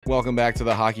Welcome back to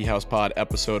the Hockey House Pod,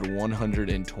 episode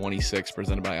 126,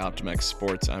 presented by Optimex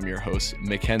Sports. I'm your host,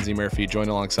 Mackenzie Murphy,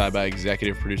 joined alongside by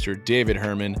executive producer David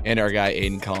Herman and our guy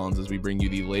Aiden Collins as we bring you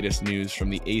the latest news from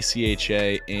the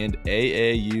ACHA and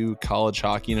AAU college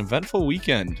hockey, an eventful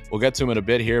weekend. We'll get to him in a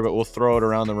bit here, but we'll throw it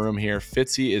around the room here.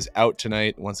 Fitzy is out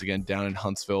tonight, once again down in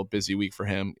Huntsville, busy week for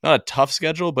him. Not a tough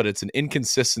schedule, but it's an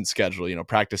inconsistent schedule. You know,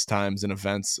 practice times and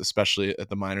events, especially at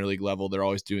the minor league level, they're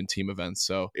always doing team events.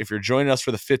 So if you're joining us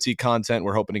for the Fitzy content,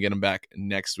 we're hoping to get him back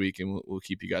next week, and we'll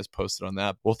keep you guys posted on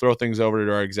that. We'll throw things over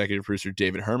to our executive producer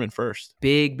David Herman first.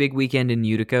 Big weekend in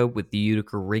Utica with the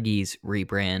Utica Riggies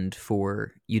rebrand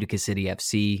for Utica City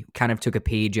FC. Kind of took a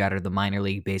page out of the minor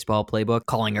league baseball playbook,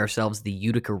 calling ourselves the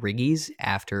Utica Riggies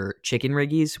after Chicken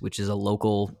Riggies, which is a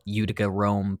local Utica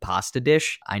Rome pasta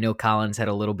dish. I know Collins had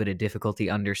a little bit of difficulty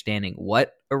understanding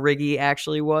what a Riggy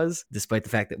actually was, despite the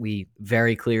fact that we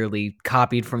very clearly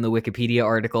copied from the Wikipedia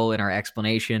article in our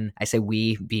explanation. I say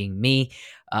we, being me,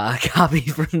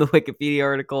 copied from the Wikipedia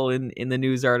article in the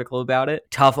news article about it.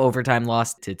 Tough overtime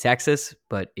loss to Texas,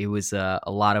 but it was a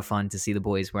lot of fun to see the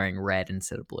boys wearing red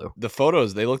instead of blue. The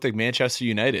photos, they looked like Manchester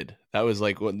United. That was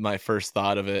like what my first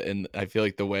thought of it, and I feel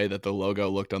like the way that the logo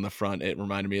looked on the front, it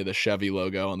reminded me of the Chevy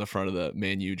logo on the front of the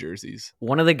Man U jerseys.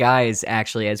 One of the guys,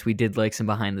 actually, as we did like some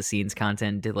behind the scenes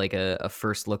content, did like a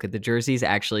first look at the jerseys,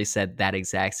 actually said that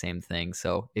exact same thing.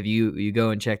 So if you go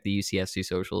and check the UCFC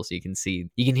socials, you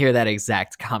can hear that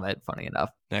exact comment, funny enough.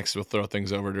 Next, we'll throw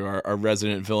things over to our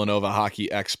resident Villanova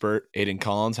hockey expert, Aiden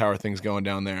Collins. How are things going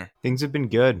down there? Things have been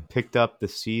good. Picked up the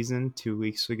season 2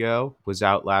 weeks ago. Was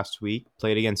out last week.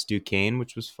 Played against Duquesne,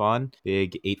 which was fun.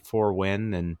 Big 8-4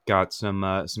 win and got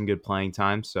some good playing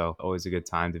time. So always a good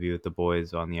time to be with the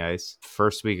boys on the ice.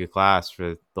 First week of class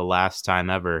for the last time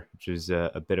ever, which was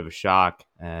a bit of a shock.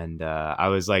 And I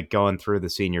was like going through the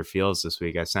senior fields this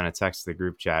week. I sent a text to the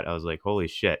group chat. I was like, holy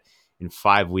shit. In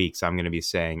 5 weeks, I'm going to be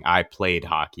saying I played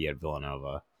hockey at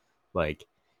Villanova. Like,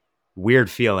 weird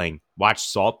feeling. Watched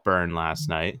Saltburn last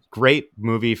night. Great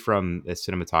movie from a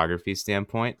cinematography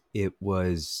standpoint. It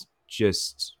was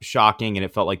just shocking, and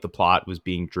it felt like the plot was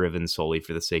being driven solely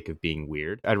for the sake of being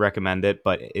weird. I'd recommend it,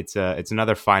 but it's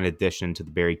another fine addition to the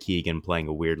Barry Keoghan playing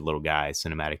a weird little guy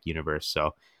cinematic universe.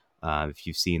 So if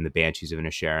you've seen The Banshees of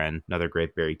Inisherin, another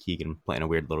great Barry Keoghan playing a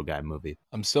weird little guy movie.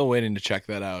 I'm still waiting to check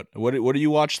that out. What do you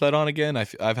watch that on again?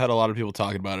 I've had a lot of people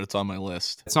talking about it. It's on my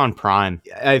list. It's on Prime.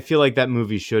 I feel like that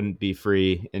movie shouldn't be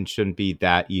free and shouldn't be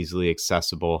that easily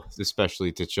accessible,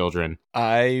 especially to children.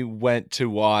 I went to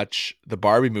watch the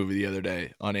Barbie movie the other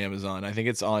day on Amazon. I think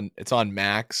it's on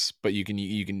Max, but you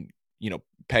can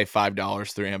pay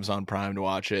 $5 through Amazon Prime to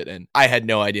watch it. And I had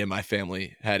no idea my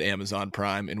family had Amazon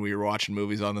Prime, and we were watching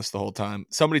movies on this the whole time.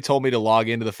 Somebody told me to log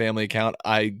into the family account.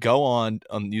 I go on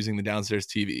using the downstairs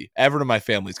TV. Everyone in my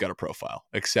family's got a profile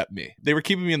except me. They were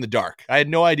keeping me in the dark. I had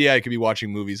no idea I could be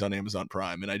watching movies on Amazon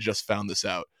Prime, and I just found this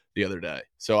out the other day.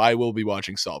 So I will be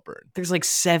watching Saltburn. There's like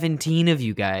 17 of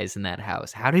you guys in that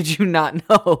house. How did you not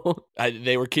know?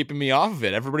 They were keeping me off of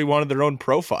it. Everybody wanted their own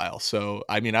profile. So,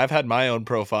 I mean, I've had my own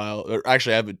profile. Or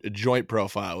actually, I have a joint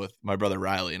profile with my brother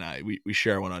Riley and I. We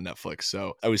share one on Netflix.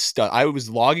 So I was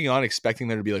logging on expecting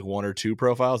there to be like one or two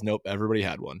profiles. Nope, everybody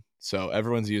had one. So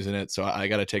everyone's using it. So I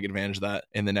got to take advantage of that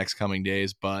in the next coming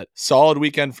days. But solid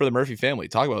weekend for the Murphy family.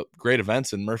 Talk about great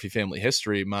events in Murphy family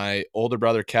history. My older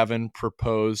brother, Kevin,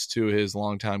 proposed to his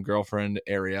longtime girlfriend,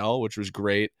 Ariel, which was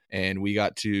great. And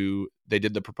they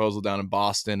did the proposal down in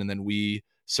Boston, and then we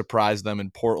surprised them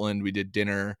in Portland. We did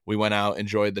dinner. We went out,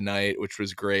 enjoyed the night, which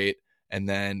was great. And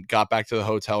then got back to the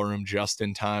hotel room just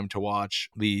in time to watch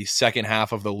the second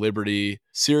half of the Liberty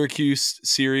Syracuse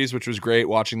series, which was great.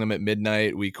 Watching them at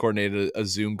midnight, we coordinated a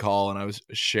Zoom call, and I was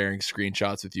sharing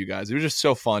screenshots with you guys. It was just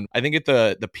so fun. I think at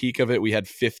the peak of it, we had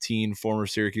 15 former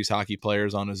Syracuse hockey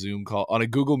players on a Zoom call, on a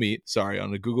Google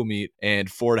Meet.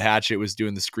 And Ford Hatchett was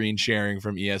doing the screen sharing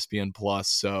from ESPN Plus.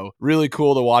 So really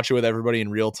cool to watch it with everybody in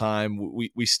real time.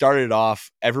 We started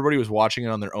off, everybody was watching it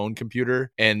on their own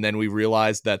computer, and then we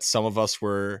realized that some of us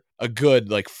were a good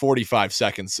like 45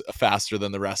 seconds faster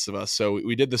than the rest of us. So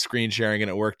we did the screen sharing, and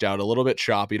it worked out. A little bit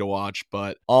choppy to watch,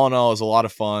 but all in all, it was a lot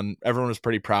of fun. Everyone was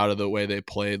pretty proud of the way they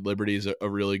played. Liberty's a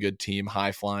really good team,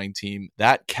 high flying team.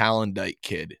 That Calendite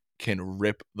kid can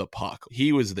rip the puck.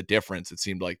 He was the difference, it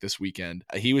seemed like, this weekend.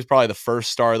 He was probably the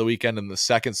first star of the weekend, and the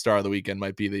second star of the weekend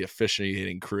might be the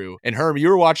officiating crew. And Herm, you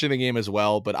were watching the game as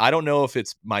well, but I don't know if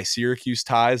it's my Syracuse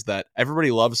ties that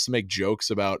everybody loves to make jokes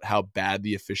about how bad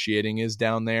the officiating is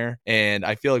down there. And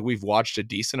I feel like we've watched a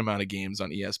decent amount of games on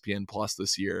ESPN Plus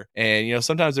this year. And, you know,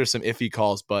 sometimes there's some iffy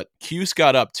calls, but Cuse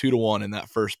got up 2-1 in that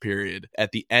first period.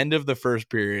 At the end of the first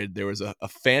period, there was a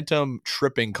phantom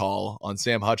tripping call on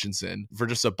Sam Hutchinson for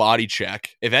just a body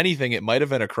check. If anything, it might have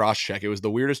been a cross check. It was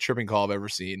the weirdest tripping call I've ever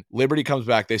seen. Liberty comes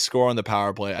back. They score on the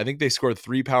power play. I think they scored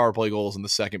 3 power play goals in the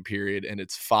second period, and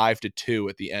it's 5-2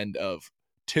 at the end of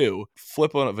 2.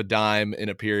 Flip of a dime in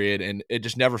a period, and it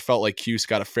just never felt like Cuse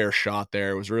got a fair shot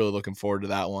there. I was really looking forward to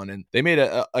that one, and they made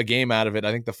a game out of it.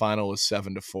 I think the final was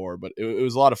 7-4, but it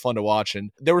was a lot of fun to watch, and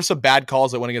there were some bad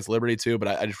calls that went against Liberty too, but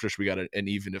I just wish we got an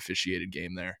even officiated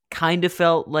game there. Kind of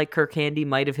felt like Kirk Handy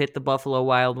might have hit the Buffalo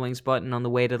Wild Wings button on the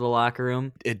way to the locker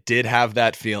room. It did have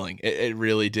that feeling. It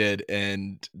really did,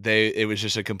 and it was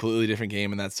just a completely different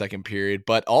game in that second period.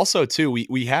 But also too,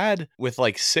 we had, with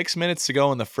like 6 minutes to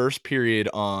go in the first period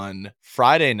on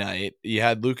Friday night, you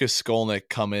had Lucas Skolnick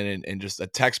come in and just a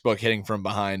textbook hitting from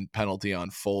behind penalty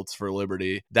on Fultz for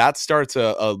Liberty. That starts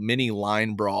a mini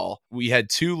line brawl. We had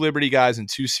 2 Liberty guys and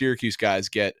 2 Syracuse guys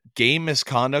get game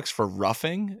misconducts for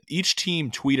roughing. Each team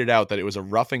tweeted out that it was a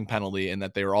roughing penalty and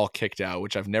that they were all kicked out,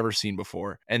 which I've never seen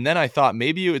before. And then I thought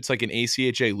maybe it's like an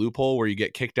ACHA loophole where you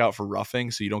get kicked out for roughing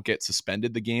so you don't get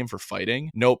suspended the game for fighting.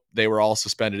 Nope, they were all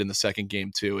suspended in the second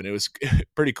game too, and it was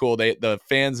pretty cool. The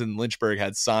fans in Lynchburg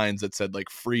had signs that said like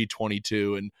free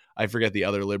 22, and I forget the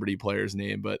other Liberty player's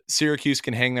name, but Syracuse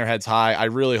can hang their heads high. I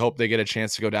really hope they get a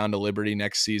chance to go down to Liberty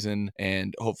next season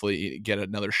and hopefully get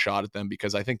another shot at them,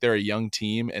 because I think they're a young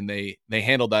team and they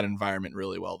handled that environment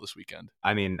really well this weekend.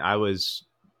 I mean, I was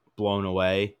blown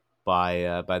away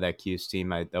by that Cuse team.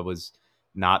 That was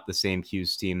not the same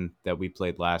Cuse team that we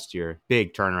played last year.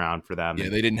 Big turnaround for them. Yeah,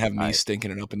 they didn't have me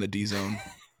stinking it up in the D zone.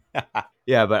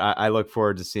 Yeah, but I look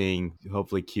forward to seeing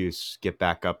hopefully Cuse get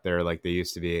back up there like they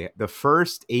used to be. The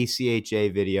first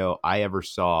ACHA video I ever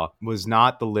saw was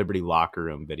not the Liberty locker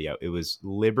room video. It was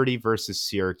Liberty versus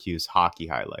Syracuse hockey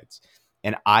highlights.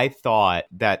 And I thought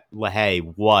that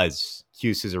LaHaye was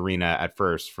Cuse's arena at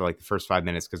first for like the first 5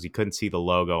 minutes because you couldn't see the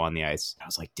logo on the ice. I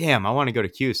was like, damn, I want to go to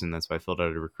Cuse. And that's why I filled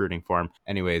out a recruiting form.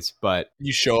 Anyways, but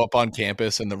you show up on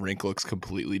campus and the rink looks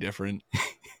completely different.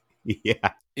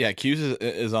 Yeah, Cuse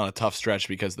is on a tough stretch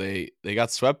because they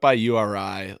got swept by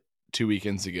URI 2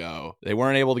 weekends ago. They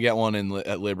weren't able to get one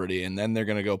at Liberty, and then they're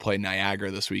going to go play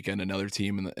Niagara this weekend, another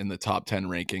team in the top 10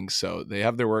 rankings. So they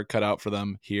have their work cut out for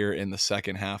them here in the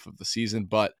second half of the season.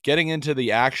 But getting into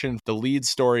the action, the lead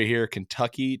story here,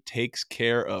 Kentucky takes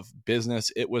care of business.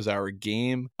 It was our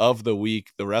game of the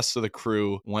week. The rest of the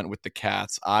crew went with the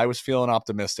Cats. I was feeling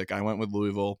optimistic. I went with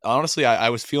Louisville. Honestly, I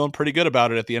was feeling pretty good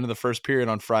about it at the end of the first period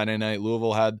on Friday night.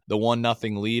 Louisville had the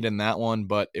 1-0 lead in that one,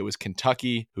 but it was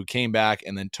Kentucky who came back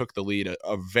and then took the lead,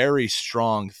 a very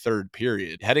strong third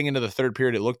period. Heading into the third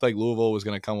period, it looked like Louisville was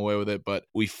going to come away with it, but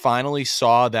we finally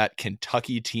saw that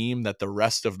Kentucky team that the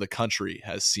rest of the country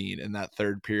has seen in that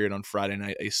third period on Friday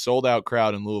night. A sold-out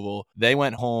crowd in Louisville. They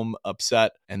went home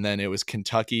upset, and then it was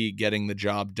Kentucky getting the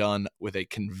job done with a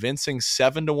convincing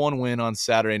 7-1 win on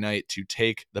Saturday night to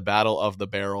take the Battle of the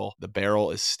Barrel. The Barrel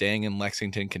is staying in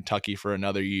Lexington, Kentucky for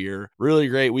another year. Really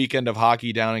great weekend of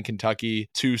hockey down in Kentucky.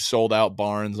 2 sold-out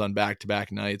barns on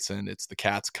back-to-back nights, and it's the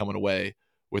Cats coming away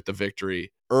with the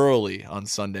victory early on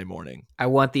Sunday morning. I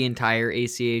want the entire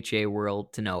ACHA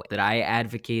world to know that I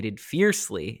advocated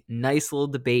fiercely, nice little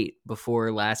debate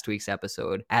before last week's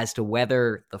episode as to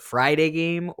whether the Friday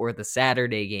game or the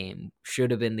Saturday game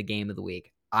should have been the game of the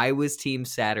week. I was team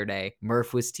Saturday.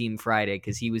 Murph was team Friday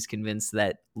because he was convinced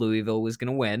that Louisville was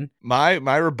going to win. My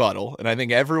rebuttal, and I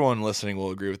think everyone listening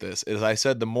will agree with this, is I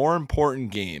said the more important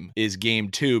game is game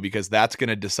 2 because that's going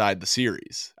to decide the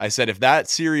series. I said if that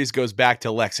series goes back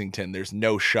to Lexington, there's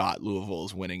no shot Louisville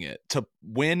is winning it. To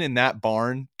win in that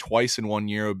barn twice in 1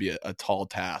 year would be a tall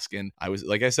task. And I was,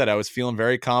 like I said, I was feeling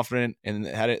very confident and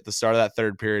had it at the start of that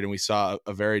third period, and we saw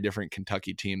a very different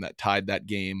Kentucky team that tied that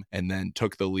game and then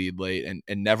took the lead late and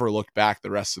never looked back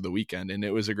the rest of the weekend. And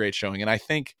it was a great showing. And I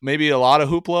think maybe a lot of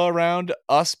hoopla around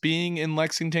us being in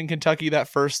Lexington, Kentucky that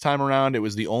first time around. It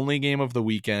was the only game of the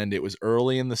weekend. It was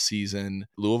early in the season.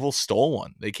 Louisville stole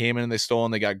one. They came in and they stole one.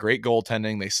 They got great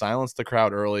goaltending. They silenced the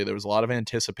crowd early. There was a lot of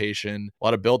anticipation, a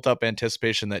lot of built up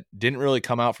anticipation that didn't really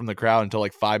come out from the crowd until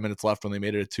like 5 minutes left when they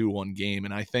made it a 2-1 game.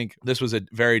 And I think this was a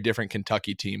very different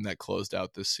Kentucky team that closed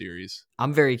out this series.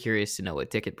 I'm very curious to know what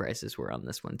ticket prices were on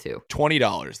this one too.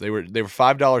 $20. They were $5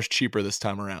 $5 cheaper this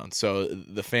time around. So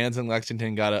the fans in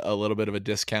Lexington got a little bit of a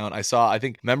discount. I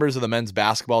think members of the men's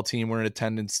basketball team were in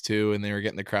attendance too, and they were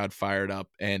getting the crowd fired up.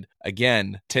 And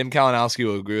again, Tim Kalinowski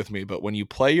will agree with me, but when you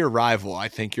play your rival, I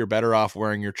think you're better off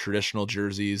wearing your traditional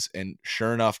jerseys. And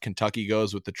sure enough, Kentucky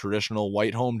goes with the traditional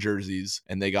white home jerseys,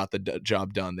 and they got the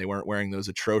job done. They weren't wearing those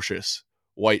atrocious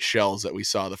white shells that we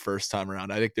saw the first time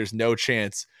around. I think there's no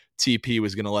chance TP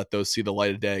was going to let those see the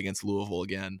light of day against Louisville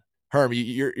again. Herm,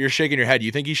 you're shaking your head.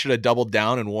 You think he should have doubled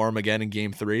down and wore them again in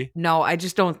game 3? No, I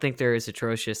just don't think they're as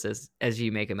atrocious as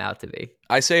you make them out to be.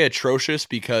 I say atrocious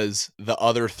because the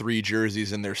other 3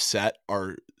 jerseys in their set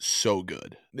are so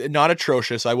good. Not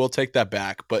atrocious, I will take that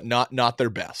back, but not their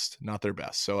best. Not their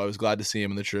best. So I was glad to see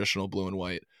him in the traditional blue and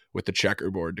white with the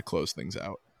checkerboard to close things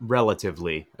out.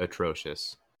 Relatively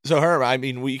atrocious. So Herm, I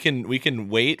mean, we can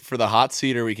wait for the hot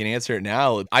seat, or we can answer it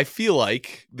now. I feel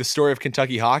like the story of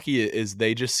Kentucky hockey is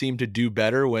they just seem to do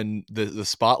better when the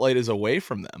spotlight is away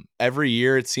from them. Every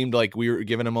year it seemed like we were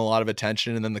giving them a lot of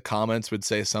attention, and then the comments would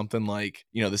say something like,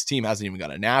 this team hasn't even got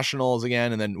a nationals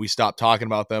again, and then we stop talking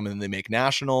about them, and then they make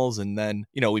nationals, and then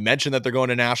we mention that they're going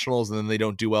to nationals, and then they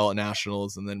don't do well at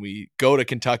nationals, and then we go to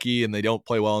Kentucky and they don't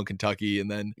play well in Kentucky, and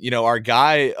then our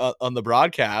guy on the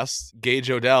broadcast,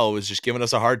 Gage Odell, was just giving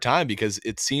us a hard time because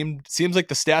it seems like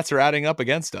the stats are adding up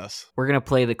against us. We're going to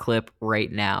play the clip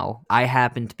right now. I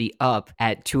happened to be up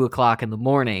at 2:00 in the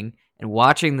morning and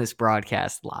watching this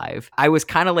broadcast live. I was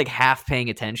kind of like half paying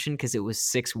attention because it was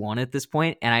 6-1 at this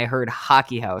point, and I heard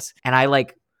Hockey House, and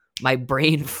my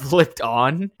brain flipped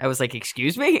on. I was like,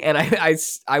 excuse me? And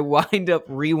I wind up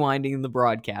rewinding the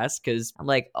broadcast because I'm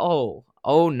like, oh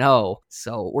no.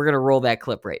 So we're going to roll that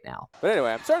clip right now. But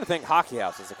anyway, I'm starting to think Hockey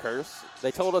House is a curse.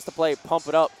 They told us to play Pump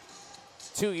It Up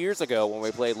 2 years ago when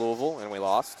we played Louisville and we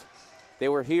lost. They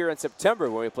were here in September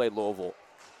when we played Louisville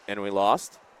and we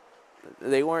lost.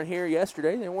 They weren't here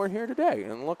yesterday. They weren't here today.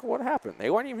 And look what happened. They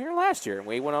weren't even here last year, and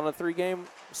we went on a 3-game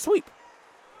sweep.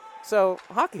 So,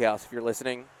 Hockey House, if you're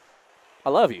listening, I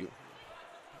love you.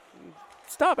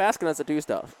 Stop asking us to do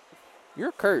stuff. You're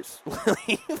a curse.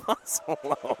 Leave us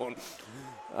alone.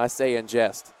 I say in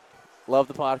jest. Love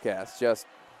the podcast. Just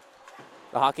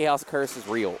the Hockey House curse is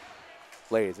real,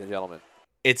 ladies and gentlemen.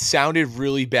 It sounded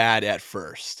really bad at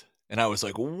first. And I was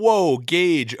like, whoa,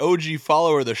 Gage, OG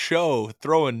follower of the show,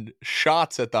 throwing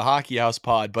shots at the Hockey House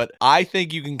pod. But I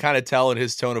think you can kind of tell in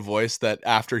his tone of voice that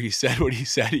after he said what he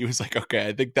said, he was like, okay,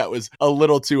 I think that was a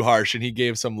little too harsh. And he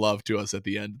gave some love to us at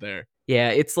the end there. Yeah,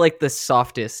 it's like the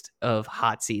softest of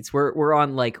hot seats. We're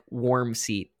on like warm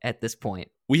seat at this point.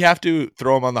 We have to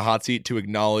throw him on the hot seat to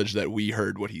acknowledge that we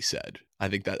heard what he said. I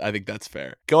think that's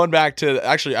fair. Going back to,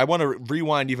 actually, I want to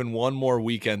rewind even one more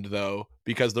weekend though,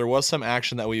 because there was some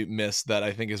action that we missed that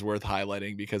I think is worth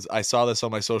highlighting, because I saw this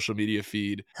on my social media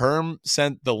feed. Herm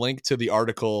sent the link to the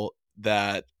article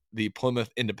that the Plymouth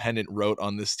Independent wrote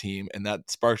on this team, and that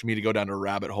sparked me to go down a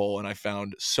rabbit hole, and I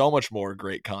found so much more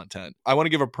great content. I want to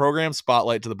give a program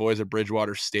spotlight to the boys at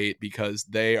Bridgewater State because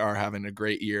they are having a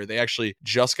great year. They actually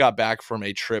just got back from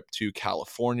a trip to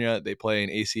California. They play in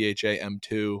ACHA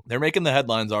M2. They're making the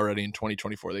headlines already in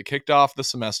 2024. They kicked off the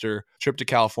semester, trip to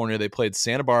California. They played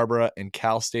Santa Barbara and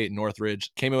Cal State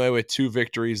Northridge, came away with 2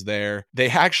 victories there. They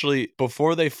actually,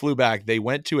 before they flew back, they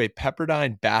went to a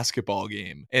Pepperdine basketball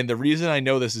game. And the reason I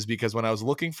know this is because when I was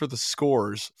looking for the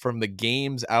scores from the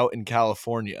games out in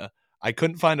California, I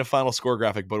couldn't find a final score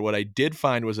graphic, but what I did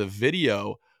find was a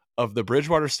video of the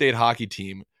Bridgewater State hockey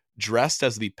team dressed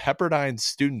as the Pepperdine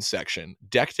student section,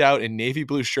 decked out in navy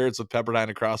blue shirts with Pepperdine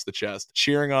across the chest,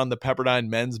 cheering on the Pepperdine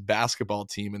men's basketball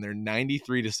team in their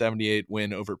 93-78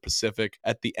 win over Pacific.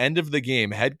 At the end of the game,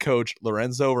 head coach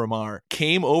Lorenzo Romar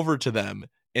came over to them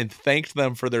and thanked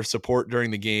them for their support during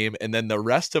the game. And then the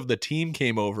rest of the team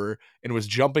came over and was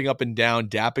jumping up and down,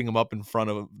 dapping them up in front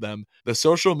of them. The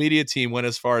social media team went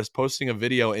as far as posting a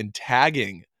video and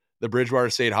tagging the Bridgewater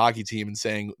State hockey team and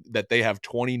saying that they have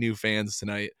 20 new fans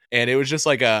tonight. And it was just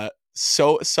like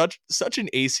such an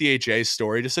ACHA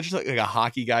story, just such like a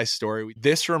hockey guy story.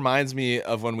 This reminds me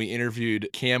of when we interviewed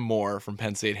Cam Moore from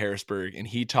Penn State Harrisburg, and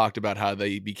he talked about how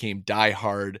they became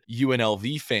diehard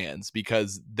UNLV fans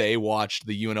because they watched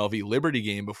the UNLV Liberty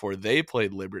game before they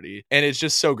played Liberty. And it's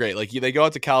just so great. Like, they go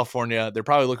out to California, they're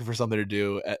probably looking for something to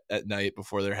do at night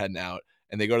before they're heading out.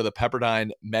 and they go to the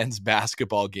Pepperdine men's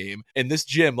basketball game. And this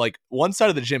gym, like one side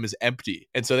of the gym is empty.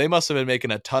 And so they must have been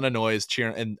making a ton of noise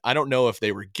cheering. And I don't know if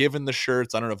they were given the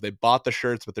shirts. I don't know if they bought the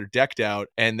shirts, but they're decked out.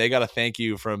 And they got a thank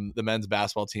you from the men's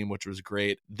basketball team, which was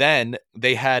great. Then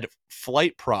they had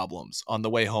flight problems on the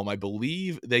way home. I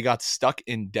believe they got stuck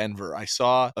in Denver. I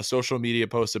saw a social media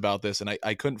post about this, and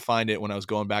I couldn't find it when I was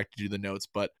going back to do the notes,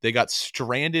 but they got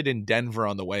stranded in Denver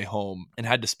on the way home and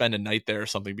had to spend a night there or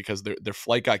something because their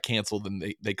flight got canceled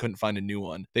and they couldn't find a new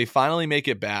one. They finally make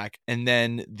it back, and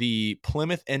then the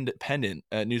Plymouth Independent,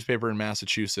 a newspaper in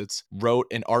Massachusetts, wrote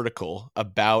an article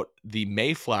about the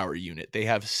Mayflower unit. They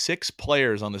have 6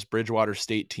 players on this Bridgewater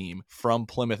State team from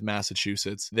Plymouth,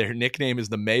 Massachusetts. Their nickname is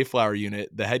the Mayflower unit.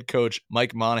 The head coach,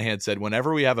 Mike Monahan, said,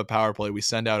 whenever we have a power play, we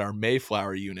send out our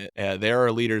Mayflower unit. There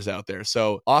are leaders out there.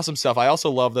 So awesome stuff. I also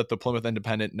love that the Plymouth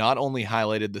Independent not only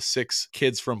highlighted the 6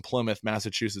 kids from Plymouth,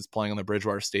 Massachusetts playing on the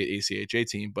Bridgewater State ACHA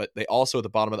team, but they also at the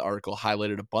bottom of the article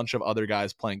highlighted a bunch of other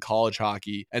guys playing college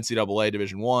hockey, NCAA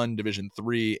Division I, Division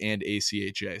III, and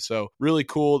ACHA. So really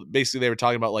cool. Basically, they were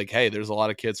talking about like, hey, there's a lot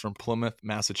of kids from Plymouth,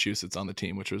 Massachusetts on the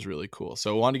team, which was really cool.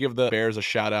 So I wanted to give the Bears a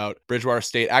shout out. Bridgewater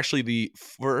State, actually the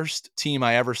first team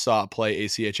I ever saw play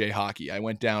ACHA hockey. I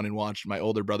went down and watched my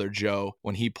older brother Joe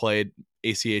when he played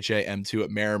ACHA M2 at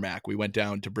Merrimack. We went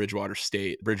down to Bridgewater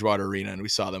State, Bridgewater Arena, and we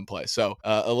saw them play. So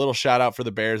a little shout out for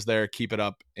the Bears there. Keep it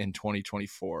up in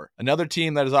 2024. Another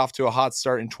team that is off to a hot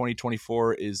start in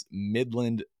 2024 is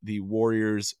Midland. The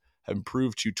Warriors have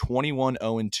improved to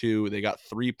 21-0-2. They got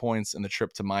 3 points in the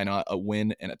trip to Minot, a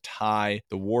win and a tie.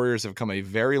 The Warriors have come a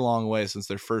very long way since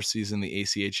their first season in the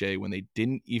ACHA when they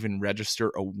didn't even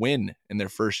register a win in their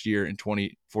first year in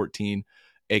 2014.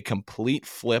 A complete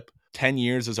flip. 10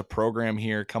 years as a program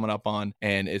here coming up on,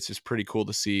 and it's just pretty cool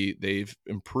to see. They've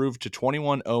improved to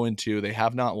 21-0-2. They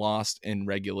have not lost in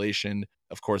regulation.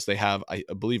 Of course, they have, I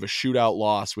believe, a shootout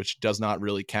loss, which does not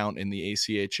really count in the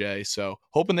ACHA. So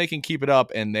hoping they can keep it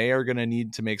up, and they are going to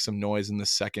need to make some noise in the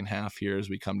second half here as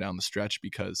we come down the stretch,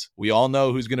 because we all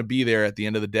know who's going to be there at the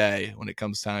end of the day when it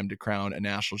comes time to crown a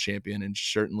national champion. And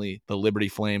certainly the Liberty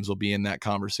Flames will be in that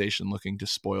conversation looking to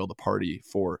spoil the party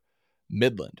for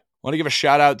Midland. I want to give a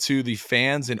shout out to the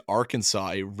fans in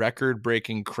Arkansas. A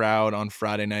record-breaking crowd on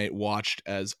Friday night watched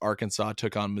as Arkansas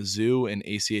took on Mizzou in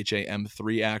ACHA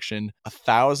M3 action.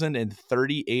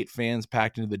 1,038 fans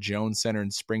packed into the Jones Center in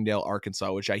Springdale,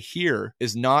 Arkansas, which I hear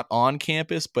is not on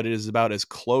campus, but it is about as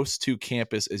close to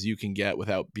campus as you can get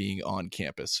without being on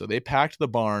campus. So they packed the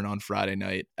barn on Friday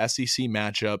night. SEC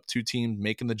matchup, 2 teams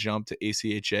making the jump to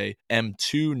ACHA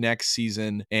M2 next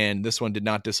season, and this one did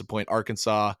not disappoint.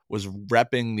 Arkansas was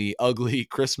repping the ugly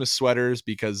Christmas sweaters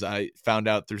because I found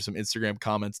out through some Instagram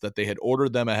comments that they had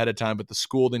ordered them ahead of time, but the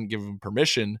school didn't give them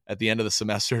permission at the end of the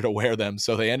semester to wear them.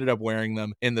 So they ended up wearing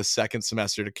them in the second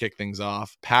semester to kick things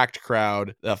off. Packed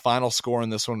crowd. The final score in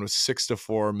this one was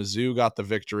 6-4. Mizzou got the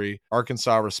victory.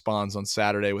 Arkansas responds on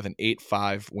Saturday with an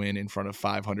 8-5 win in front of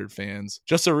 500 fans.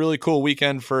 Just a really cool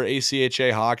weekend for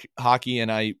ACHA hockey,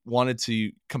 and I wanted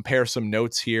to compare some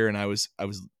notes here, and I was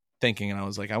thinking, and I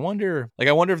was like, I wonder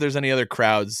if there's any other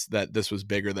crowds that this was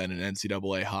bigger than in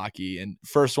NCAA hockey. And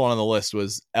first one on the list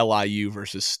was LIU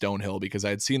versus Stonehill, because I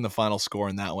had seen the final score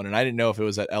in that one, and I didn't know if it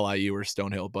was at LIU or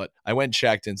Stonehill, but I went and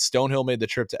checked, and Stonehill made the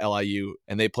trip to LIU,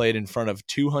 and they played in front of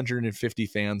 250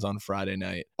 fans on Friday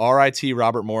night. RIT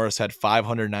Robert Morris had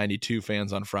 592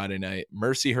 fans on Friday night.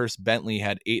 Mercyhurst Bentley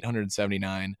had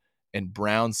 879, and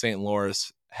Brown St.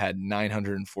 Louis had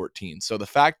 914. So the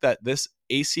fact that this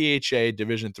ACHA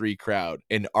Division III crowd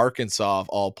in Arkansas, of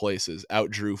all places,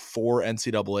 outdrew 4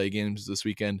 NCAA games this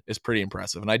weekend is pretty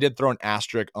impressive. And I did throw an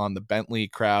asterisk on the Bentley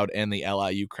crowd and the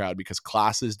LIU crowd because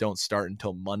classes don't start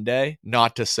until Monday.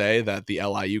 Not to say that the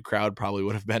LIU crowd probably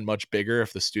would have been much bigger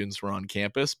if the students were on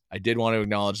campus. I did want to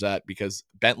acknowledge that because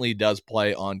Bentley does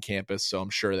play on campus, so I'm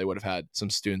sure they would have had some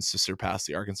students to surpass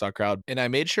the Arkansas crowd. And I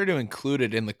made sure to include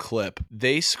it in the clip.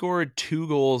 They scored 2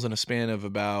 goals in a span of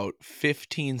about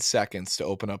 15 seconds to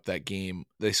open up that game.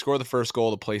 They score the first goal,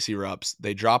 the place erupts.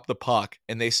 They drop the puck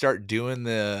and they start doing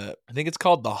I think it's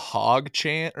called the hog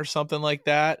chant or something like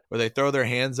that, where they throw their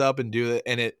hands up and do it,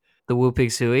 and the Woo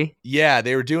Pig Suey? Yeah,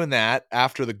 they were doing that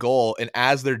after the goal, and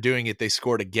as they're doing it, they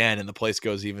scored again, and the place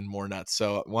goes even more nuts.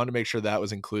 So I wanted to make sure that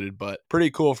was included, but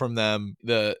pretty cool from them.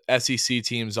 The SEC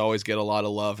teams always get a lot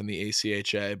of love in the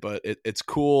ACHA, but it's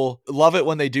cool. Love it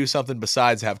when they do something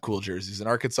besides have cool jerseys, and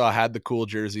Arkansas had the cool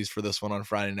jerseys for this one on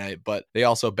Friday night, but they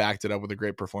also backed it up with a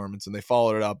great performance, and they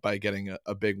followed it up by getting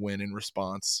a big win in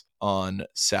response on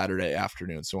Saturday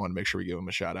afternoon. So I want to make sure we give them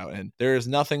a shout out. And there is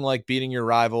nothing like beating your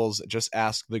rivals. Just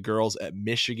ask the girls at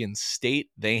Michigan State.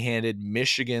 They handed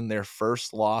Michigan their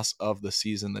first loss of the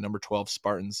season. The number 12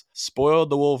 Spartans spoiled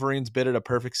the Wolverines, bid it a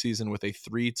perfect season with a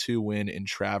 3-2 win in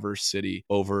Traverse City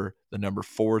over the number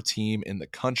 4 team in the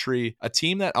country. A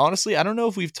team that honestly, I don't know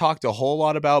if we've talked a whole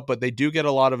lot about, but they do get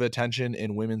a lot of attention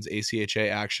in women's ACHA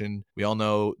action. We all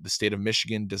know the state of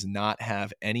Michigan does not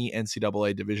have any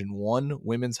NCAA Division I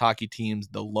women's hockey teams.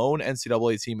 The lone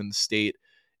NCAA team in the state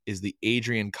is the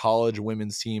Adrian College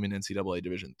women's team in NCAA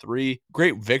Division III.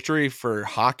 Great victory for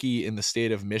hockey in the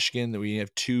state of Michigan. We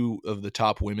have 2 of the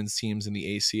top women's teams in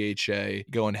the ACHA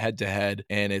going head to head,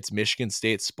 and it's Michigan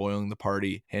State spoiling the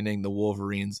party, handing the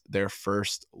Wolverines their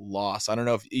first loss. I don't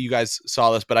know if you guys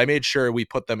saw this, but I made sure we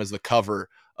put them as the cover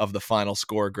of the final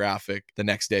score graphic the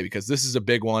next day, because this is a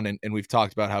big one, and we've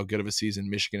talked about how good of a season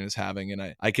Michigan is having,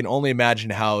 and I can only imagine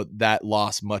how that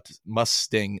loss must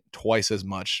sting twice as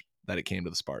much that it came to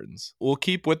the Spartans. We'll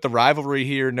keep with the rivalry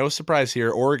here. No surprise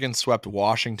here. Oregon swept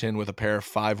Washington with a pair of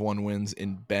 5-1 wins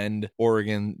in Bend,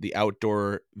 Oregon, the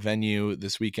outdoor venue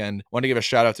this weekend. Want to give a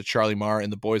shout out to Charlie Marr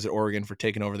and the boys at Oregon for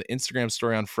taking over the Instagram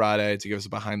story on Friday to give us a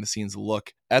behind the scenes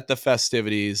look at the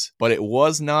festivities, but it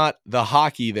was not the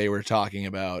hockey they were talking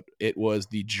about. It was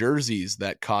the jerseys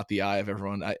that caught the eye of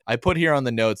everyone. I put here on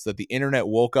the notes that the internet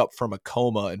woke up from a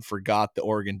coma and forgot the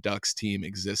Oregon Ducks team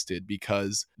existed,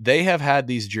 because they have had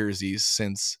these jerseys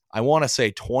since, I want to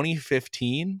say,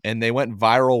 2015, and they went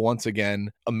viral once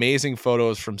again. Amazing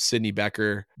photos from Sydney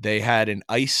Becker. They had an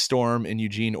ice storm in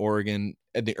Eugene, Oregon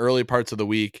in the early parts of the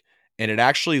week, and it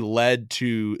actually led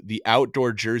to the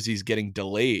outdoor jerseys getting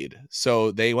delayed.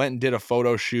 So they went and did a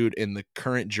photo shoot in the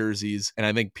current jerseys, and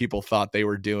I think people thought they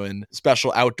were doing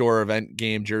special outdoor event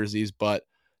game jerseys, but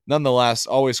nonetheless,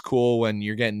 always cool when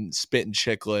you're getting spit and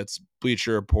chiclets.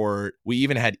 Bleacher Report. We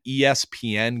even had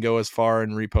ESPN go as far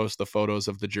and repost the photos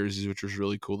of the jerseys, which was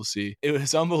really cool to see. It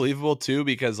was unbelievable too,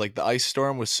 because like the ice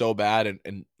storm was so bad,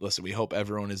 and listen, we hope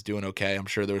everyone is doing okay. I'm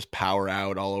sure there was power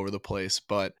out all over the place,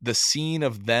 but the scene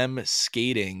of them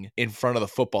skating in front of the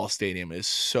football stadium is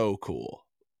so cool.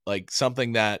 Like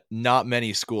something that not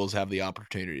many schools have the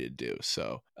opportunity to do.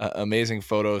 So amazing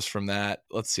photos from that.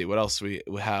 Let's see what else we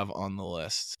have on the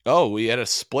list. Oh, we had a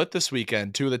split this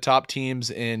weekend. 2 of the top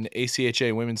teams in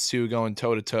ACHA Women's 2 going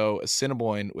toe to toe.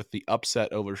 Assiniboine with the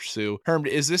upset over Sioux. Herm,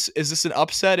 is this an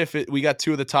upset if we got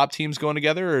 2 of the top teams going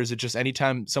together, or is it just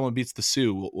anytime someone beats the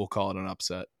Sioux, we'll call it an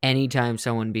upset? Anytime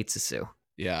someone beats the Sioux.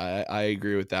 Yeah, I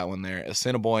agree with that one there.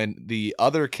 Assiniboine, the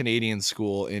other Canadian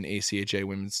school in ACHA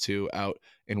Women's 2 out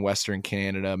in Western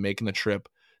Canada, making the trip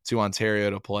to Ontario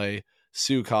to play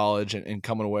Sioux College and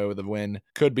coming away with a win.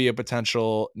 Could be a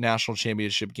potential national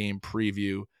championship game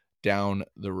preview down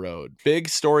the road. Big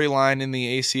storyline in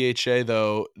the ACHA,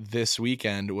 though, this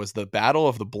weekend was the Battle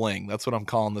of the Bling. That's what I'm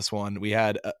calling this one. We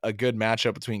had a good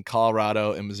matchup between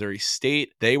Colorado and Missouri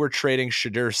State. They were trading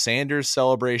Shadur Sanders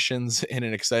celebrations in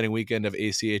an exciting weekend of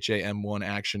ACHA M1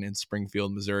 action in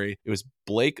Springfield, Missouri. It was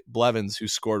Blake Blevins who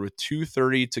scored with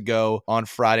 2:30 to go on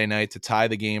Friday night to tie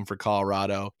the game for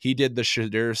Colorado. He did the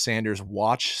Shadur Sanders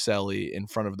watch celly in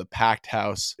front of the packed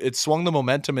house. It swung the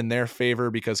momentum in their favor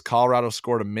because Colorado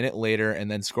scored a minute later and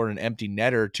then scored an empty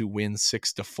netter to win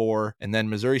 6-4. And then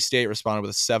Missouri State responded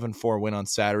with a 7-4 win on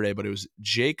Saturday, but it was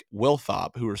Jake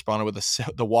Wilthop who responded with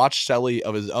the watch celly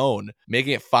of his own,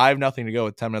 making it 5-0 to go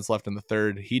with 10 minutes left in the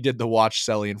third. He did the watch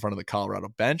celly in front of the Colorado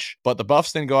bench, but the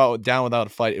Buffs didn't go down without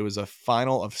a fight. It was a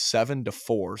final of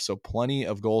 7-4, so plenty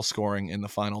of goal scoring in the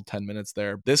final 10 minutes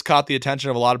there. This caught the attention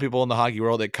of a lot of people in the hockey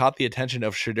world. It caught the attention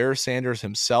of Shadur Sanders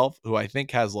himself, who I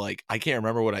think has I can't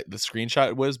remember what the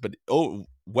screenshot was, but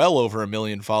well over 1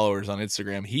 million followers on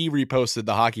Instagram. He reposted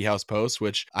the Hockey House post,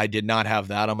 which I did not have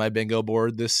that on my bingo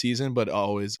board this season, but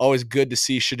always good to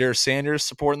see Shadur Sanders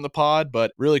supporting the pod,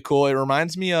 but really cool. It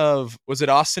reminds me of, was it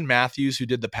Austin Matthews who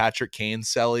did the Patrick Kane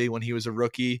celly when he was a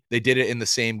rookie? They did it in the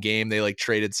same game. They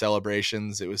traded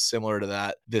celebrations. It was similar to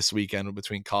that this weekend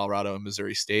between Colorado and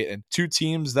Missouri State, and 2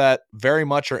 teams that very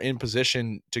much are in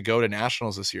position to go to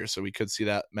nationals this year. So we could see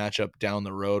that matchup down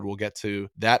the road. We'll get to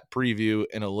that preview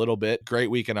in a little bit.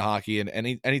 Great weekend of hockey, and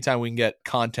anytime we can get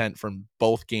content from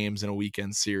both games in a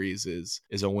weekend series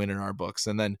is a win in our books.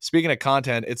 And then speaking of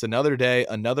content, it's another day,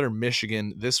 another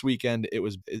Michigan. This weekend it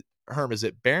was Herm, is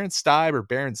it Baron Stibe or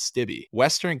Baron Stibbe?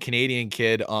 Western Canadian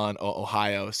kid on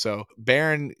Ohio. So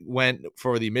Baron went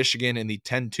for the Michigan in the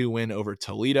 10-2 win over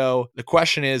Toledo. The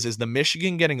question is the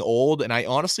Michigan getting old? And I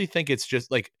honestly think it's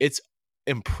just it's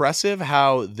impressive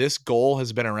how this goal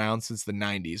has been around since the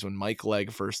 90s when Mike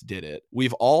Legg first did it.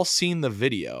 We've all seen the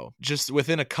video. Just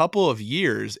within a couple of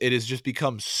years, it has just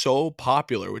become so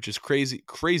popular, which is crazy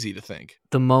to think.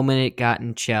 The moment it got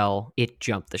in Chell, it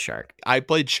jumped the shark. I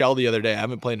played Chell the other day. I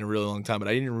haven't played in a really long time, but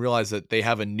I didn't realize that they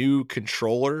have a new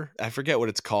controller. I forget what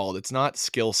it's called. It's not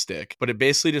skill stick, but it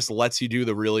basically just lets you do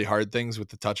the really hard things with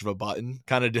the touch of a button.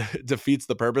 Kind of defeats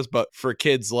the purpose. But for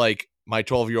kids like my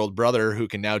 12-year-old brother who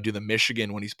can now do the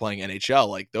Michigan when he's playing NHL,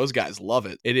 like those guys love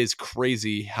it. It is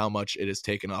crazy how much it has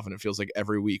taken off. And it feels like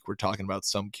every week we're talking about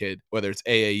some kid, whether it's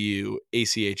AAU,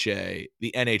 ACHA,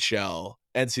 the NHL,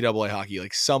 NCAA hockey,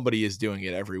 like somebody is doing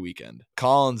it every weekend.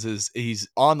 Collins he's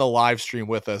on the live stream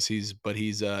with us. He's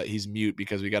mute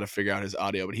because we got to figure out his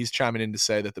audio, but he's chiming in to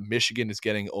say that the Michigan is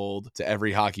getting old to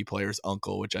every hockey player's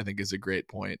uncle, which I think is a great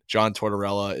point. John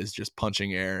Tortorella is just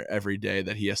punching air every day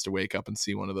that he has to wake up and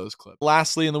see one of those clips.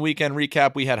 Lastly, in the weekend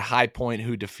recap, we had High Point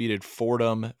who defeated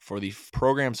Fordham for the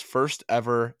program's first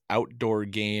ever outdoor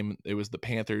game. It was the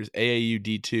Panthers AAU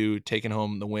D2 taking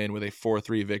home the win with a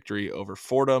 4-3 victory over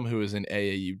Fordham, who is in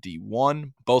AAU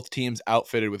D1. Both teams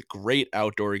outfitted with great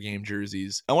outdoor game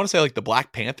jerseys. I want to say like the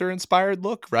Black Panther inspired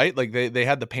look, right? Like they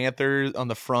had the Panther on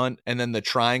the front and then the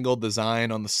triangle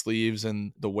design on the sleeves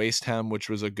and the waist hem, which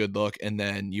was a good look. And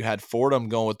then you had Fordham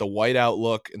going with the whiteout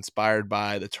look inspired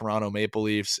by the Toronto Maple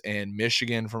Leafs and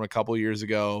Michigan from a couple years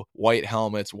ago. White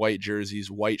helmets, white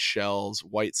jerseys, white shells,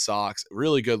 white socks.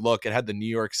 Really good look. It had the New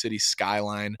York City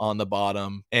skyline on the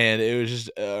bottom, and it was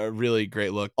just a really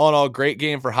great look. All in all, great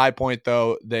game for High Point,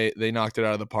 though. They knocked it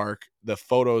out of the park. The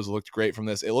photos looked great from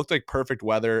this. It looked like perfect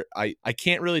weather. I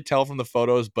can't really tell from the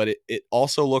photos, but it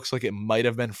also looks like it might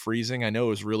have been freezing. I know it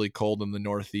was really cold in the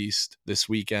Northeast this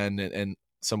weekend and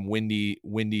some windy,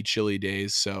 chilly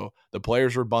days. So the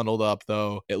players were bundled up,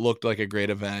 though. It looked like a great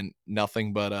event.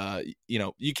 Nothing but,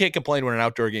 you can't complain when an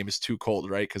outdoor game is too cold,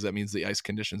 right? Because that means the ice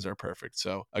conditions are perfect.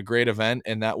 So a great event.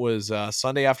 And that was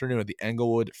Sunday afternoon at the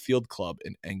Englewood Field Club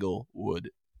in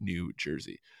Englewood, New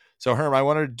Jersey. So, Herm, I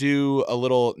wanted to do a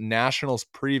little Nationals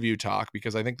preview talk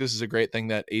because I think this is a great thing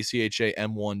that ACHA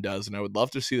M1 does, and I would love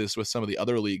to see this with some of the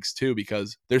other leagues too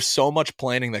because there's so much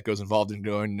planning that goes involved in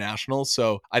going to Nationals.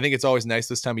 So I think it's always nice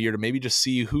this time of year to maybe just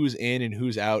see who's in and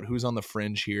who's out, who's on the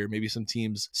fringe here. Maybe some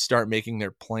teams start making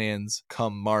their plans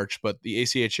come March, but the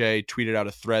ACHA tweeted out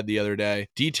a thread the other day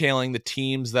detailing the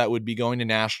teams that would be going to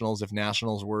Nationals if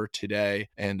Nationals were today.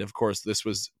 And of course, this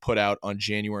was put out on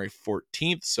January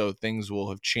 14th, so things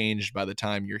will have changed by the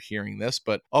time you're hearing this,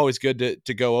 but always good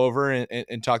to go over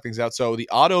and talk things out. So the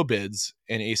auto bids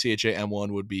in ACHA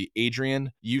M1 would be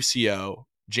Adrian, UCO,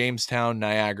 Jamestown,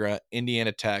 Niagara,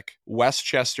 Indiana Tech,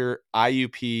 Westchester,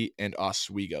 IUP, and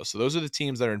Oswego. So those are the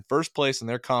teams that are in first place in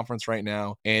their conference right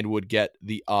now and would get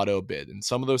the auto bid. And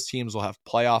some of those teams will have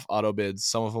playoff auto bids.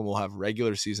 Some of them will have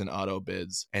regular season auto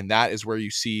bids. And that is where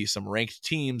you see some ranked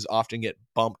teams often get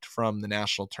bumped from the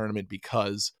national tournament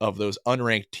because of those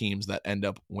unranked teams that end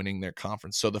up winning their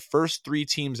conference. So the first three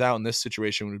teams out in this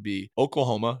situation would be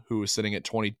Oklahoma, who was sitting at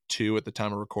 22 at the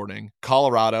time of recording,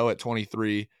 Colorado at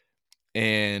 23,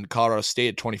 and Colorado State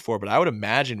at 24. But I would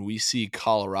imagine we see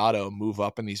Colorado move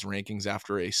up in these rankings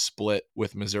after a split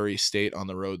with Missouri State on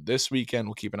the road this weekend.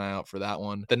 We'll keep an eye out for that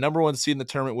one. The number one seed in the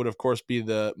tournament would, of course, be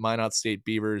the Minot State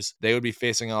Beavers. They would be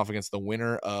facing off against the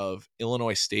winner of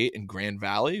Illinois State and Grand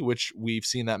Valley, which we've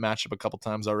seen that matchup a couple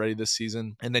times already this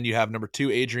season. And then you have number 2,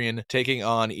 Adrian, taking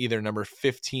on either number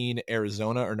 15,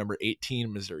 Arizona, or number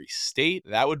 18, Missouri State.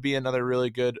 That would be another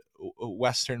really good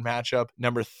Western matchup.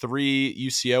 Number 3,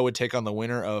 UCO would take on the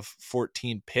winner of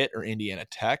 14, Pitt or Indiana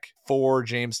Tech. 4,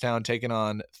 Jamestown taking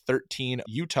on 13,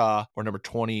 Utah, or number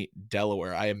 20,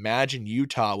 Delaware. I imagine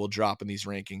Utah will drop in these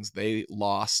rankings. They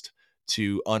lost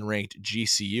to unranked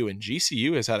GCU, and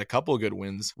GCU has had a couple of good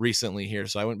wins recently here,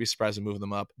 so I wouldn't be surprised to move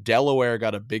them up. Delaware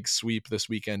got a big sweep this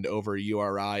weekend over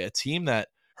URI, a team that,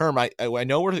 Herm, I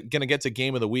know we're going to get to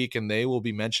game of the week and they will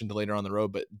be mentioned later on the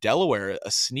road, but Delaware,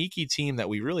 a sneaky team that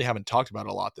we really haven't talked about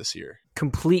a lot this year.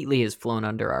 Completely has flown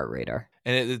under our radar.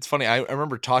 And it's funny, I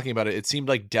remember talking about it. It seemed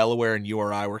like Delaware and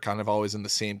URI were kind of always in the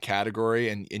same category.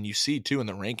 And you see, too, in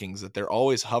the rankings that they're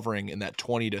always hovering in that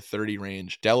 20 to 30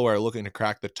 range. Delaware looking to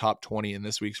crack the top 20 in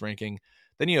this week's ranking.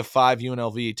 Then you have 5,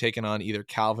 UNLV taking on either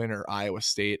Calvin or Iowa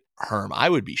State. Herm, I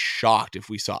would be shocked if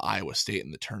we saw Iowa State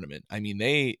in the tournament. I mean,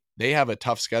 they have a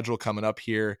tough schedule coming up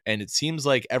here, and it seems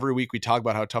like every week we talk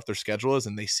about how tough their schedule is,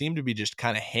 and they seem to be just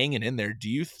kind of hanging in there. Do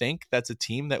you think that's a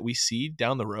team that we see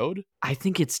down the road? I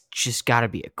think it's just got to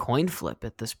be a coin flip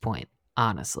at this point,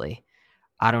 honestly.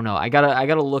 I don't know. I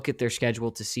gotta look at their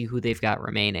schedule to see who they've got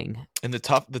remaining. And the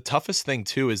toughest thing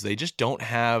too is they just don't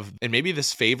have, and maybe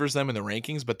this favors them in the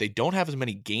rankings, but they don't have as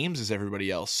many games as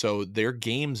everybody else. So their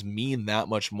games mean that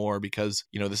much more because,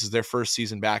 this is their first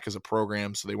season back as a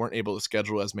program, so they weren't able to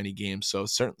schedule as many games. So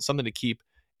something to keep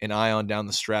an eye on down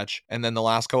the stretch. And then the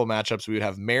last couple matchups, we would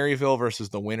have Maryville versus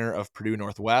the winner of Purdue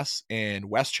Northwest and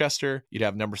Westchester. You'd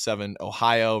have number 7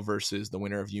 Ohio versus the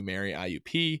winner of UMary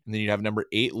IUP. And then you'd have number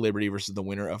 8 Liberty versus the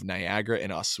winner of Niagara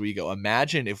and Oswego.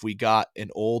 Imagine if we got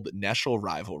an old national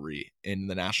rivalry in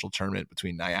the national tournament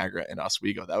between Niagara and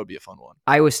Oswego. That would be a fun one.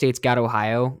 Iowa State's got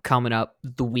Ohio coming up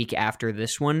the week after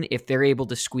this one. If they're able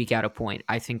to squeak out a point,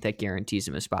 I think that guarantees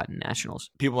them a spot in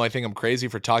nationals. People might think I'm crazy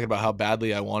for talking about how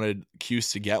badly I wanted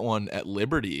Cuse to get one at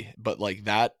Liberty, but like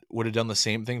that would have done the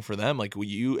same thing for them. Like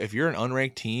if you're an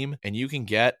unranked team and you can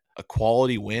get a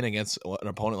quality win against an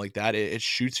opponent like that, it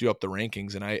shoots you up the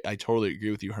rankings. And I totally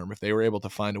agree with you, Herm. If they were able to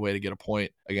find a way to get a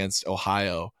point against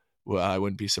Ohio, well, I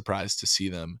wouldn't be surprised to see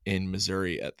them in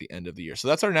Missouri at the end of the year. So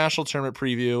that's our national tournament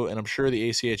preview, and I'm sure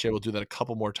the ACHA will do that a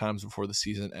couple more times before the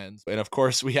season ends. And of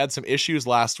course, we had some issues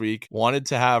last week. Wanted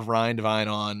to have Ryan Devine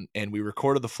on, and we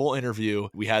recorded the full interview.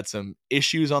 We had some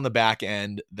issues on the back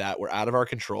end that were out of our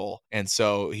control, and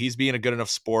so he's being a good enough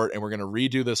sport, and we're going to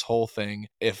redo this whole thing.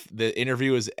 If the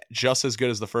interview is just as good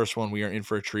as the first one, we are in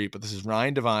for a treat. But this is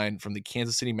Ryan Devine from the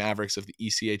Kansas City Mavericks of the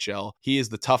ECHL. He is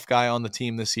the tough guy on the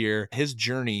team this year. His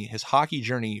hockey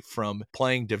journey from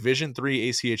playing Division III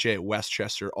ACHA at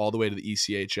Westchester all the way to the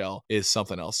ECHL is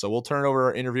something else. So we'll turn over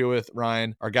our interview with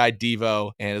Ryan, our guy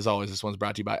Devo, and as always, this one's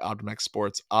brought to you by OptimX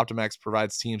Sports. OptimX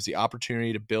provides teams the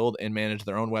opportunity to build and manage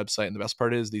their own website, and the best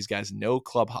part is these guys know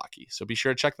club hockey. So be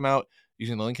sure to check them out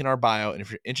using the link in our bio, and if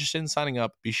you're interested in signing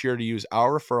up, be sure to use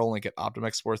our referral link at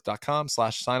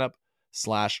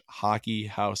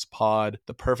optimxsports.com/signup/hockeyhousepod.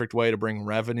 The perfect way to bring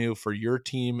revenue for your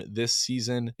team this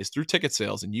season is through ticket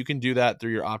sales, and you can do that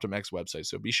through your OptimX website.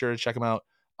 So be sure to check them out,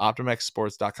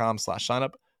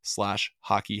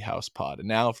 optimxsports.com/signup/hockeyhousepod. And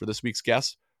now for this week's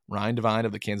guest, Ryan Devine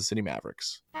of the Kansas City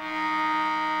Mavericks.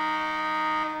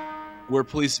 We're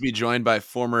pleased to be joined by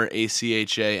former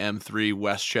ACHA M3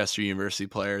 Westchester University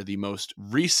player, the most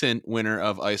recent winner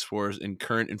of Ice Wars and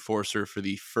current enforcer for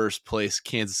the first place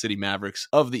Kansas City Mavericks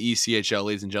of the ECHL.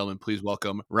 Ladies and gentlemen, please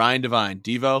welcome Ryan Devine.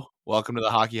 Devo, welcome to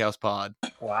the Hockey House Pod.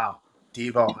 Wow.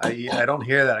 Devo. I don't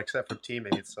hear that except from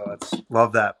teammates, so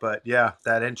love that. But yeah,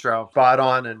 that intro, spot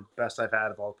on and best I've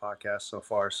had of all the podcasts so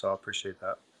far, so I appreciate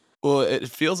that. Well, it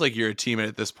feels like you're a teammate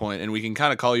at this point, and we can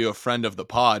kind of call you a friend of the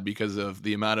pod because of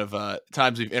the amount of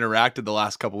times we've interacted the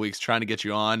last couple of weeks trying to get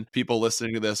you on. People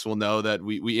listening to this will know that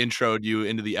we introed you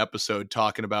into the episode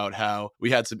talking about how we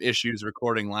had some issues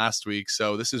recording last week.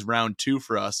 So this is round 2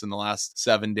 for us in the last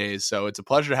 7 days. So it's a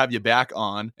pleasure to have you back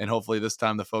on, and hopefully this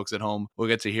time the folks at home will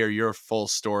get to hear your full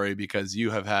story because you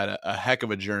have had a heck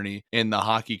of a journey in the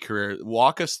hockey career.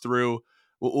 Walk us through.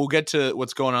 We'll get to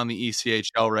what's going on in the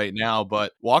ECHL right now,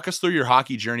 but walk us through your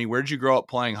hockey journey. Where did you grow up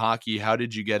playing hockey? How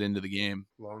did you get into the game?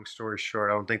 Long story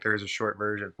short, I don't think there is a short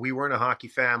version. We weren't a hockey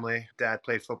family. Dad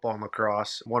played football and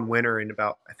lacrosse. One winter in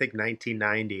about, I think,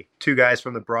 1990. 2 guys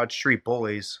from the Broad Street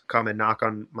Bullies come and knock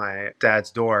on my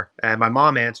dad's door. And my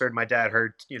mom answered. My dad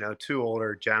heard, 2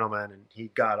 older gentlemen, and he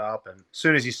got up. And as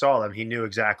soon as he saw them, he knew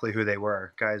exactly who they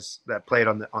were. Guys that played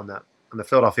on the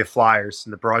Philadelphia Flyers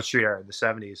in the Broad Street era in the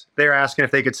 70s. They were asking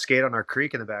if they could skate on our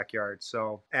creek in the backyard.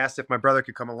 So asked if my brother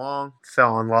could come along.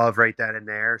 Fell in love right then and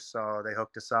there. So they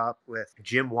hooked us up with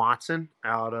Jim Watson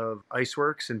out of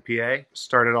Iceworks in PA.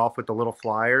 Started off with the Little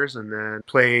Flyers and then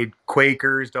played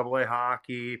Quakers, AA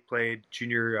hockey, played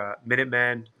junior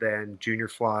Minutemen, then junior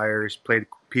Flyers, played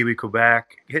Pee Wee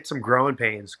Quebec. Hit some growing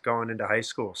pains going into high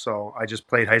school. So I just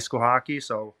played high school hockey.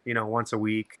 So, once a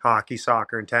week, hockey,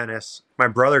 soccer, and tennis. My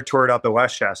brother toured up at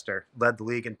Westchester, led the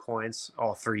league in points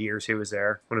all 3 years he was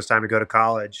there. When it was time to go to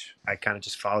college, I kind of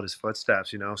just followed his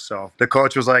footsteps, So the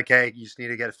coach was like, hey, you just need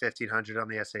to get a 1,500 on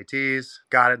the SATs.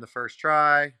 Got it in the first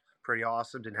try. Pretty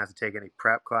awesome. Didn't have to take any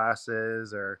prep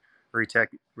classes or retake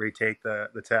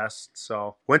the test.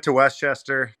 So went to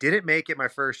Westchester. Didn't make it my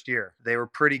first year. They were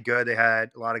pretty good. They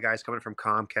had a lot of guys coming from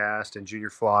Comcast and junior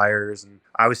Flyers, and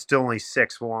I was still only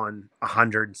 6'1",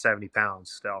 170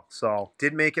 pounds still. So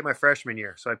didn't make it my freshman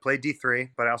year. So I played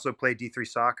D3, but I also played D3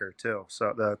 soccer too.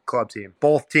 So the club team.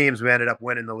 Both teams we ended up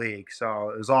winning the league. So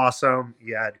it was awesome.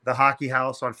 You had the hockey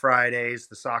house on Fridays,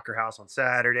 the soccer house on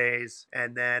Saturdays,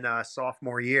 and then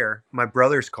sophomore year, my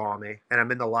brothers call me, and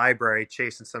I'm in the library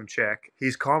chasing some chick chick.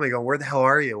 He's calling me going, where the hell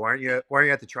are you? Why aren't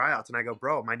you at the tryouts? And I go,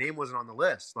 bro, my name wasn't on the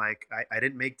list. Like, I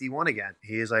didn't make D1 again.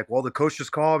 He's like, well, the coach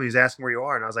just called me. He's asking where you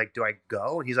are. And I was like, do I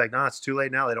go? And he's like, no, it's too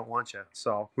late now. They don't want you.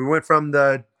 So we went from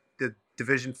the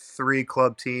Division 3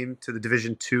 club team to the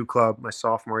Division 2 club my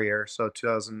sophomore year, so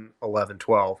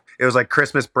 2011-12. It was like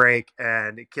Christmas break,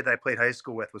 and a kid that I played high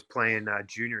school with was playing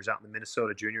juniors out in the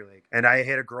Minnesota Junior League. And I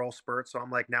hit a growth spurt, so I'm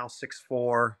like now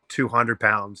 6'4", 200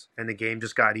 pounds, and the game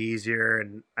just got easier,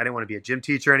 and I didn't want to be a gym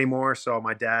teacher anymore, so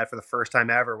my dad, for the first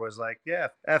time ever, was like, yeah,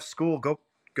 F school, go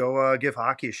give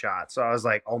hockey a shot. So I was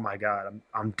like, oh my God,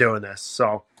 I'm doing this.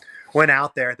 So went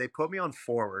out there. They put me on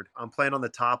forward. I'm playing on the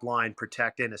top line,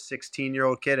 protecting a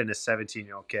 16-year-old kid and a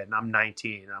 17-year-old kid. And I'm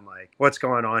 19. I'm like, what's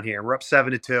going on here? We're up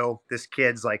 7-2. This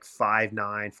kid's like 5'9",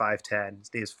 5'10".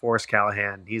 His name's Forrest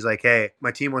Callahan. He's like, hey,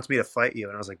 my team wants me to fight you.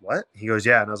 And I was like, what? He goes,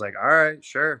 yeah. And I was like, all right,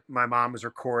 sure. My mom was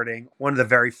recording one of the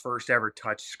very first ever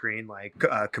touch screen, like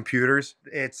computers.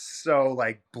 It's so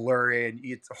like blurry and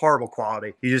it's horrible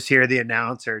quality. You just hear the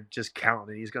announcer just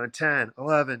counting. He's going 10,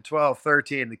 11, 12,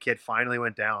 13. The kid finally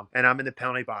went down. And I'm in the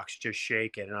penalty box just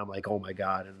shaking. And I'm like, oh my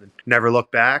God. And then never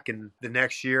looked back. And the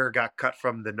next year got cut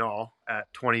from the Null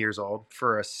at 20 years old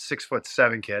for a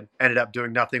 6'7" kid. Ended up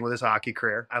doing nothing with his hockey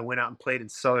career. I went out and played in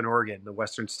Southern Oregon, the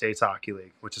Western States Hockey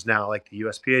League, which is now like the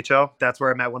USPHL. That's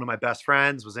where I met one of my best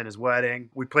friends, was in his wedding.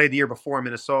 We played the year before in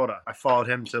Minnesota. I followed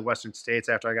him to Western States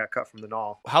after I got cut from the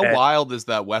Null. How wild is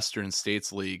that Western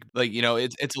States League? Like, you know,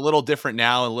 it's a little different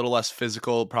now, a little less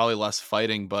physical, probably less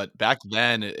fighting, but back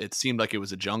then it seemed like it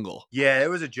was a jungle. Yeah, it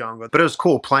was a jungle, but it was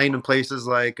cool playing in places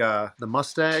like the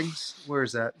Mustangs. Where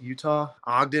is that? Utah?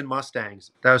 Ogden Mustangs.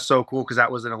 That was so cool because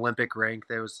that was an Olympic rink.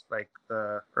 That was like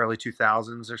the early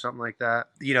 2000s or something like that.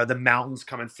 You know, the mountains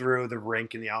coming through the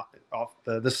rink and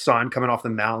the sun coming off the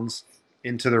mountains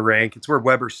into the rink. It's where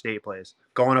Weber State plays.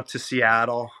 Going up to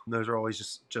Seattle, those are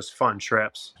always just fun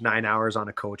trips. 9 hours on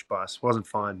a coach bus. Wasn't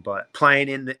fun, but playing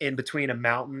in between a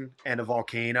mountain and a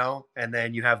volcano, and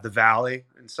then you have the valley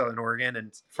in Southern Oregon,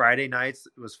 and Friday nights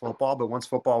it was football, but once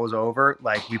football was over,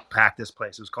 like, we packed this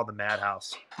place. It was called the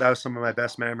Madhouse. That was some of my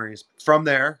best memories. From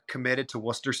there, committed to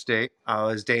Worcester State. I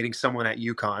was dating someone at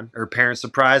UConn. Her parents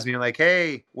surprised me, like,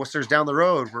 hey, Worcester's down the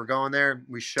road. We're going there.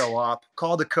 We show up.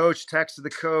 Called the coach, texted the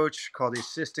coach, called the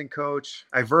assistant coach.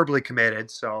 I verbally committed.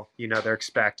 So, you know, they're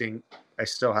expecting I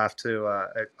still have to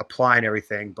apply and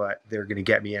everything, but they're going to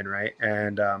get me in, right?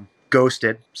 And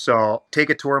ghosted. So take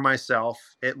a tour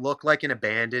myself. It looked like an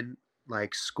abandoned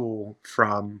like school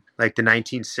from like the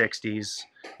 1960s.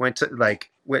 Went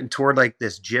and toured like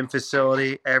this gym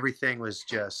facility. Everything was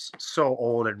just so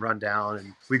old and run down.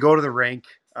 And we go to the rink.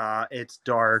 It's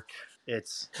dark.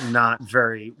 It's not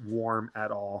very warm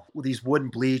at all. These wooden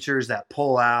bleachers that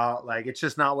pull out, like, it's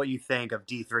just not what you think of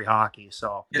D3 hockey.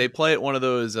 So they play at one of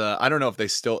those. I don't know if they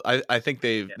still. I think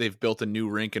they've built a new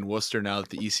rink in Worcester now that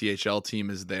the ECHL team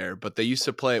is there. But they used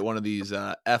to play at one of these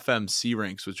FMC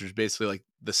rinks, which was basically like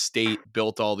the state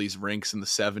built all these rinks in the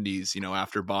 70s, you know,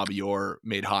 after Bobby Orr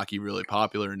made hockey really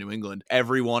popular in New England.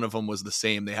 Every one of them was the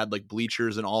same. They had like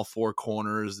bleachers in all four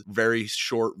corners, very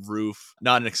short roof,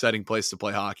 not an exciting place to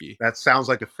play hockey. That sounds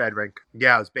like a Fed rink.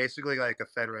 Yeah, it was basically like a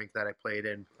Fed rink that I played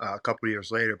in a couple of years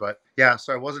later. But yeah,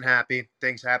 so I wasn't happy.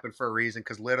 Things happened for a reason,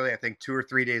 because literally I think 2 or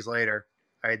 3 days later,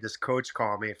 I had this coach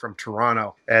call me from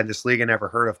Toronto, and this league I never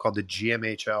heard of called the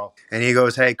GMHL. And he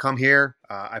goes, hey, come here.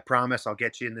 I promise I'll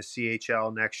get you in the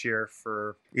CHL next year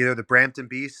for either the Brampton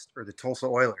Beast or the Tulsa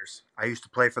Oilers. I used to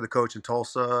play for the coach in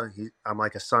Tulsa. I'm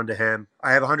like a son to him.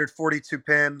 I have 142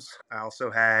 PIMs. I also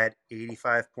had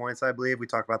 85 points, I believe. We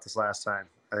talked about this last time.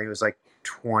 I think it was like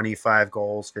 25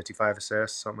 goals, 55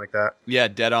 assists, something like that. Yeah,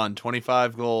 dead on.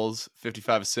 25 goals,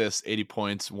 55 assists, 80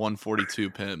 points,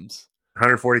 142 PIMs.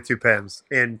 142 PIMs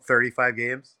in 35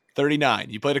 games. 39.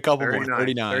 You played a couple more.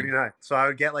 39. So I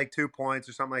would get like 2 points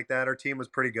or something like that. Our team was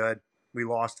pretty good. We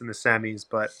lost in the semis,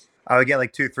 but I would get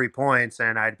like 2-3 points,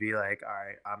 and I'd be like, all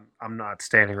right, I'm not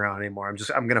standing around anymore.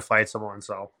 I'm gonna fight someone.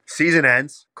 So season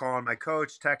ends, calling my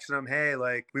coach, texting him, hey,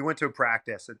 like, we went to a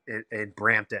practice in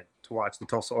Brampton to watch the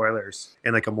Tulsa Oilers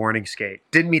in like a morning skate.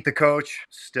 Didn't meet the coach.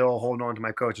 Still holding on to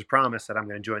my coach's promise that I'm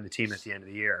gonna join the team at the end of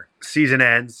the year. Season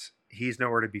ends. He's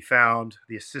nowhere to be found.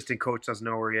 The assistant coach doesn't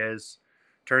know where he is.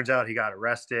 Turns out he got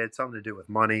arrested, something to do with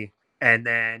money. And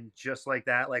then just like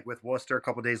that, like with Worcester, a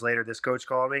couple days later, this coach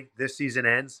called me. This season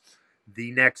ends.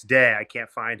 The next day, I can't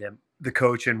find him. The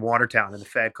coach in Watertown and the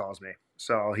Fed calls me.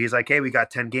 So he's like, hey, we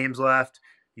got 10 games left.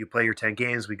 You play your 10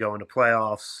 games. We go into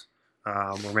playoffs.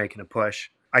 We're making a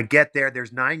push. I get there.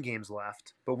 There's 9 games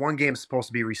left, but one game's supposed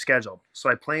to be rescheduled. So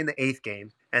I play in the 8th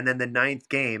game, and then the 9th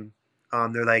game,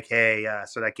 they're like, hey,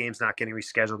 so that game's not getting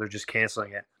rescheduled. They're just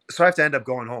canceling it. So I have to end up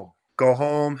going home. Go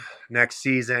home next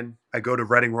season. I go to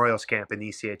Reading Royals camp in the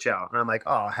ECHL. And I'm like,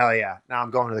 oh, hell yeah. Now I'm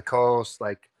going to the coast.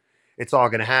 Like, it's all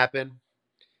going to happen.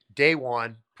 Day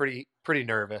one, pretty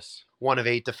nervous. One of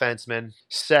 8 defensemen.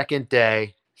 Second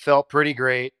day, felt pretty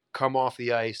great. Come off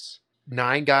the ice.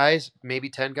 9 guys, maybe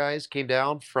 10 guys came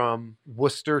down from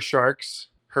Worcester Sharks,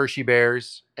 Hershey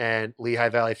Bears, and Lehigh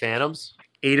Valley Phantoms.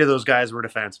 8 of those guys were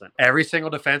defensemen. Every single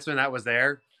defenseman that was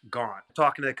there, gone.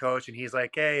 Talking to the coach, and he's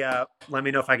like, hey, let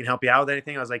me know if I can help you out with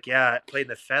anything. I was like, yeah, I played in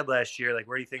the Fed last year. Like,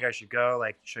 where do you think I should go?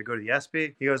 Like, should I go to the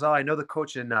SB? He goes, oh, I know the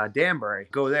coach in Danbury.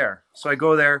 Go there. So I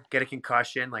go there, get a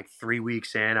concussion, like 3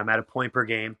 weeks in. I'm at a point per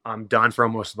game. I'm done for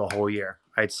almost the whole year.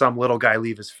 I had some little guy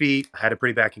leave his feet, had a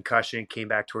pretty bad concussion, came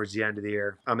back towards the end of the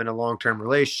year. I'm in a long-term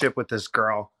relationship with this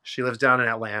girl. She lives down in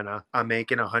Atlanta. I'm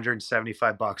making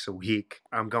 $175 a week.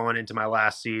 I'm going into my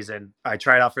last season. I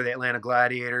tried out for the Atlanta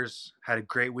Gladiators, had a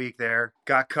great week there.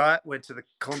 Got cut, went to the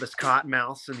Columbus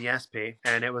Cottonmouths in the SP,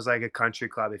 and it was like a country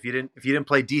club. If you didn't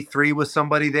play D3 with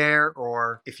somebody there,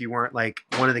 or if you weren't like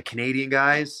one of the Canadian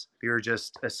guys, if you were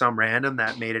just some random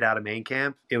that made it out of main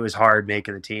camp, it was hard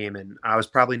making the team. And I was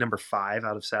probably number 5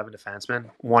 out of 7 defensemen.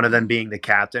 One of them being the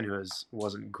captain, who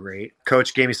wasn't great.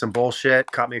 Coach gave me some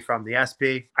bullshit, cut me from the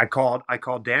SP. I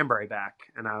called Danbury back,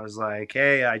 and I was like,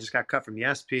 hey, I just got cut from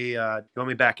the SP. You want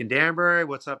me back in Danbury?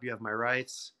 What's up? You have my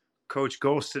rights. Coach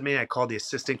ghosted me. I called the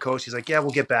assistant coach. He's like, yeah,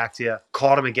 we'll get back to you.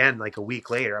 Called him again like a week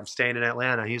later. I'm staying in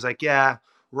Atlanta. He's like, yeah,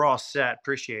 we're all set.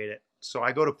 Appreciate it. So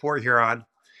I go to Port Huron,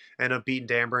 end up beating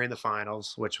Danbury in the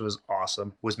finals, which was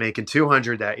awesome. Was making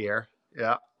 $200 that year.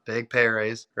 Yeah. Big pay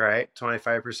raise, right?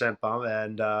 25% bump.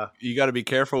 And you got to be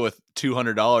careful with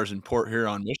 $200 in Port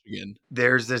Huron, Michigan.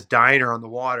 There's this diner on the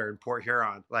water in Port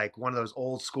Huron, like one of those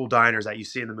old school diners that you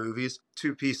see in the movies.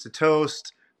 2 pieces of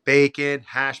toast, bacon,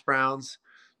 hash browns,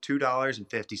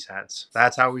 $2.50.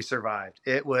 That's how we survived.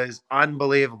 It was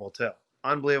unbelievable too.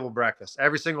 Unbelievable breakfast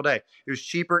every single day. It was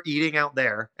cheaper eating out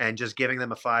there and just giving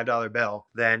them a $5 bill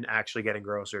than actually getting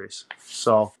groceries.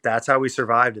 So that's how we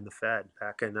survived in the Fed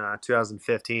back in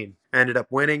 2015. Ended up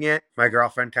winning it. My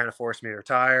girlfriend kind of forced me to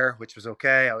retire, which was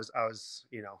okay. I was,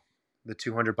 the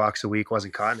 $200 a week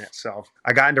wasn't cutting it. So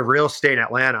I got into real estate in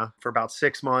Atlanta for about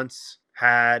 6 months.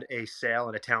 Had a sale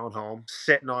in a townhome,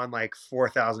 sitting on like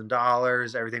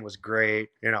 $4,000. Everything was great.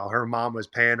 Her mom was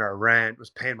paying our rent,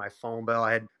 was paying my phone bill.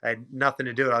 I had nothing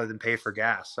to do other than pay for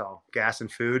gas. So gas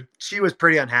and food. She was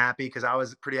pretty unhappy because I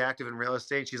was pretty active in real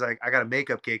estate. She's like, I got a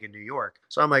makeup gig in New York.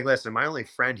 So I'm like, listen, my only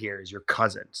friend here is your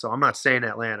cousin. So I'm not staying in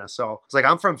Atlanta. So it's like,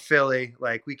 I'm from Philly.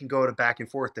 Like, we can go to back and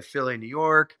forth to Philly, New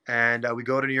York. And we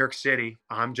go to New York City.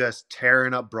 I'm just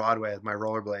tearing up Broadway with my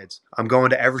rollerblades. I'm going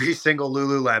to every single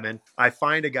Lululemon. I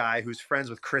find a guy who's friends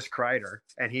with Chris Kreider,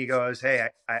 and he goes, hey,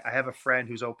 I have a friend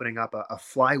who's opening up a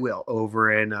Flywheel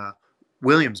over in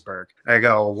Williamsburg. I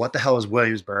go, what the hell is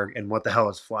Williamsburg and what the hell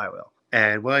is Flywheel?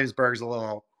 And Williamsburg's a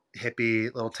little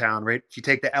hippie little town, right? If you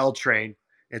take the L train,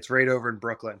 it's right over in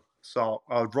Brooklyn. So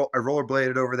I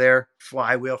rollerbladed over there.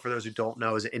 Flywheel, for those who don't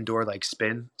know, is an indoor like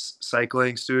spin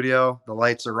cycling studio. The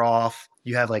lights are off.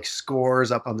 You have like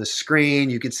scores up on the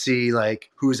screen. You could see like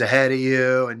who's ahead of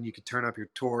you, and you could turn up your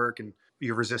torque and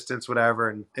your resistance, whatever.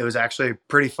 And it was actually a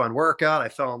pretty fun workout. I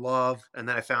fell in love. And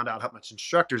then I found out how much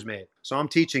instructors made. So I'm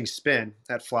teaching spin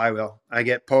at Flywheel. I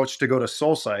get poached to go to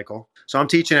Soul Cycle. So I'm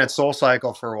teaching at Soul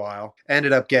Cycle for a while.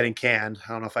 Ended up getting canned.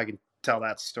 I don't know if I can tell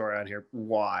that story out here.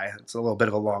 Why? It's a little bit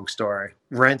of a long story.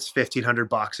 Rent's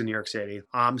 $1,500 in New York City.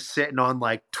 I'm sitting on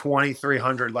like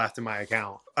 $2,300 left in my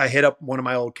account. I hit up one of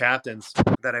my old captains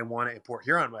that I won at Port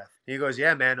Huron with. He goes,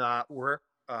 yeah, man, we're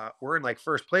in like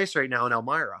first place right now in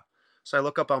Elmira. So I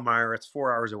look up Elmira, it's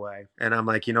 4 hours away. And I'm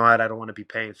like, you know what? I don't want to be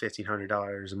paying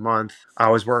 $1,500 a month. I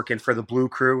was working for the Blue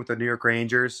Crew with the New York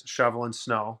Rangers, shoveling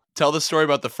snow. Tell the story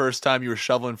about the first time you were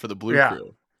shoveling for the Blue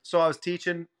Crew. So I was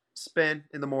teaching spin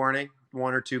in the morning,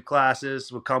 1 or 2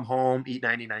 classes, would come home, eat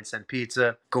 99-cent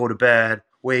pizza, go to bed,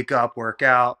 wake up, work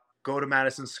out, go to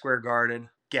Madison Square Garden,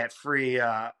 get free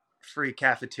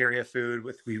cafeteria food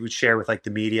we would share with like the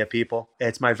media people.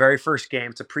 It's my very first game.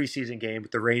 It's a preseason game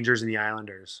with the Rangers and the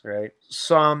Islanders, right?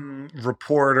 Some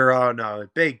reporter, oh no,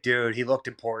 big dude, he looked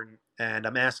important. And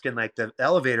I'm asking like the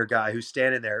elevator guy who's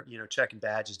standing there, checking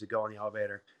badges to go in the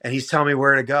elevator. And he's telling me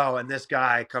where to go. And this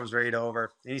guy comes right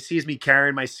over and he sees me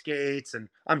carrying my skates, and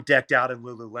I'm decked out in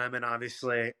Lululemon,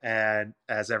 obviously. And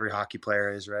as every hockey player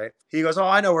is, right? He goes, oh,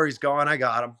 I know where he's going. I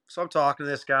got him. So I'm talking to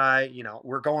this guy,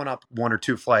 we're going up 1 or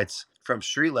 2 flights from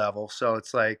street level. So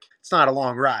it's like, it's not a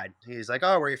long ride. He's like,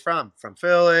 oh, where are you from? From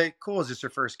Philly. Cool. Is this your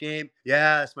first game?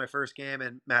 Yeah, it's my first game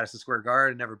in Madison Square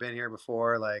Garden. Never been here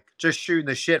before. Like, just shooting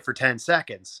the shit for 10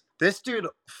 seconds. This dude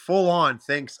full on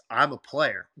thinks I'm a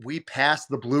player. We passed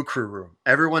the Blue Crew room.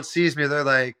 Everyone sees me. They're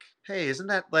like, hey, isn't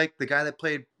that like the guy that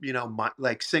played,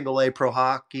 like single A pro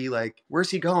hockey? Like, where's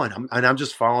he going? I'm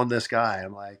just following this guy.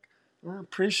 I'm like, well, I'm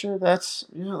pretty sure that's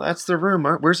the room.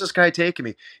 Where's this guy taking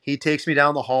me? He takes me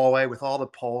down the hallway with all the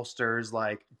posters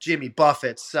like Jimmy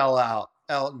Buffett, sellout.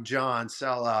 Elton John,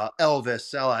 sellout.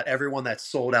 Elvis, sellout. Everyone that's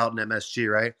sold out in MSG,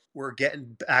 right? We're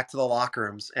getting back to the locker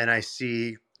rooms, and I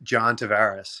see John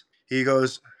Tavares. He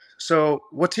goes, so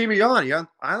what team are you on? You on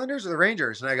Islanders or the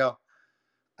Rangers? And I go,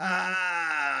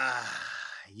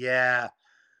 yeah,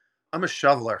 I'm a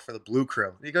shoveler for the Blue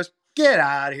Crew. And he goes, get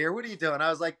out of here. What are you doing? I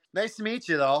was like, nice to meet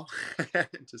you, though.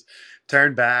 Just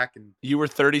turned back. And You were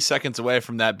 30 seconds away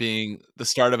from that being the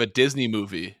start of a Disney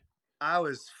movie. I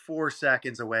was 4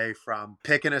 seconds away from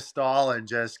picking a stall and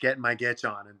just getting my gitch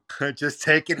on and just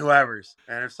taking whoever's.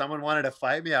 And if someone wanted to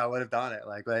fight me, I would have done it.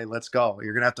 Like, hey, let's go.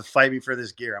 You're going to have to fight me for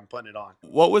this gear. I'm putting it on.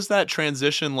 What was that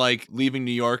transition like, leaving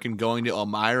New York and going to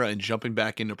Elmira and jumping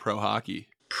back into pro hockey?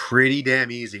 Pretty damn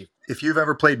easy. If you've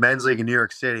ever played men's league in New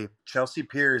York City, Chelsea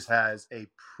Piers has a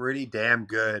pretty damn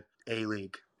good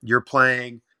A-League. You're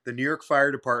playing the New York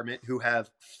Fire Department, who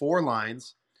have 4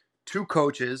 lines, 2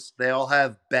 coaches. They all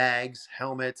have bags,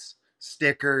 helmets,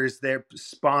 stickers. They're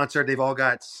sponsored. They've all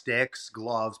got sticks,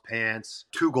 gloves, pants.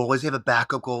 2 goalies. They have a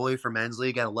backup goalie for men's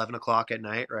league at 11 o'clock at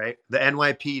night, right? The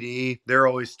NYPD, they're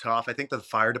always tough. I think the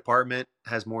fire department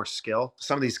has more skill.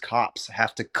 Some of these cops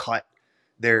have to cut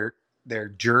their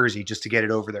jersey just to get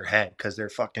it over their head because their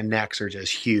fucking necks are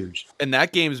just huge. And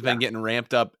that game's been getting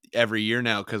ramped up every year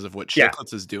now because of what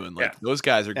Chicklets is doing. Like, those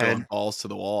guys are going balls to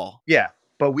the wall. Yeah.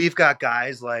 But we've got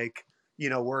guys like,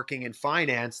 working in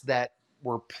finance that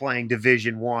were playing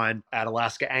Division 1 at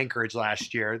Alaska Anchorage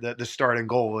last year, the starting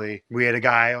goalie. We had a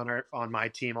guy on my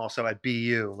team also at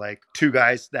BU, like 2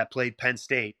 guys that played Penn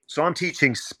State. So I'm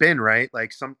teaching spin, right?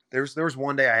 Like there was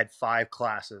one day I had 5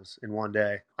 classes in one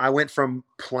day. I went from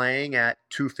playing at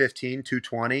 215,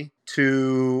 220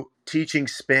 to teaching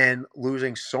spin,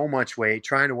 losing so much weight,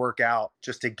 trying to work out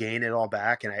just to gain it all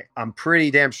back. And I'm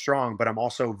pretty damn strong, but I'm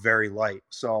also very light.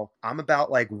 So I'm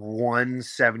about like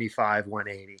 175,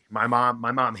 180. My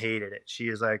mom hated it. She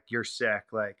is like, you're sick.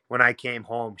 Like, when I came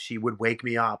home, she would wake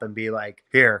me up and be like,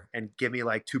 here, and give me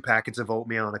like 2 packets of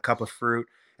oatmeal and a cup of fruit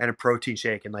and a protein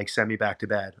shake and like send me back to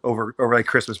bed over like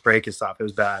Christmas break and stuff. It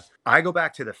was bad. I go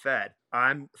back to the Fed.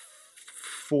 I'm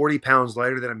 40 pounds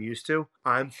lighter than I'm used to.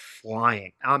 I'm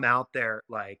flying. I'm out there,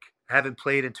 like, haven't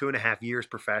played in 2.5 years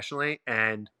professionally,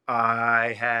 and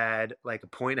I had like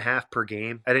 1.5 points per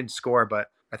game. I didn't score, but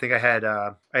I think I had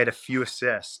a few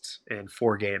assists in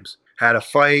 4 games. Had a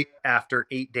fight after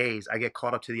 8 days. I get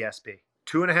called up to the SP.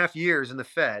 2.5 years in the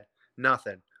Fed,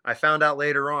 nothing. I found out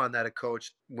later on that a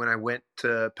coach, when I went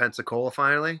to Pensacola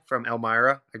finally from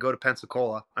Elmira, I go to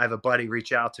Pensacola. I have a buddy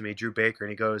reach out to me, Drew Baker, and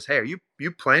he goes, hey, are you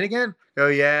playing again? I go,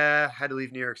 yeah, had to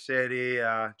leave New York City,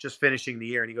 just finishing the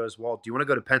year. And he goes, well, do you want to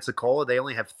go to Pensacola? They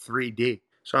only have 3D.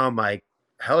 So I'm like,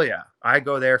 hell yeah. I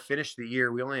go there, finish the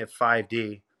year. We only have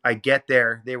 5D. I get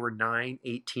there. They were 9,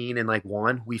 18, and like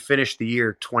 1. We finished the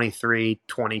year 23,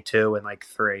 22, and like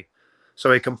 3.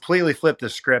 So he completely flipped the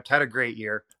script, had a great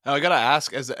year. Now, I got to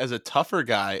ask, as a tougher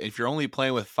guy, if you're only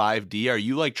playing with 5D, are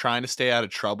you like trying to stay out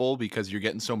of trouble because you're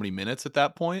getting so many minutes at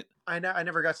that point? I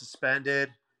never got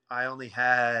suspended. I only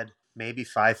had maybe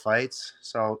 5 fights.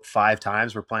 So 5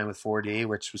 times we're playing with 4D,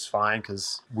 which was fine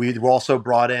because we also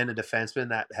brought in a defenseman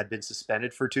that had been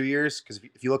suspended for 2 years. Because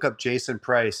if you look up Jason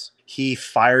Price, he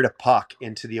fired a puck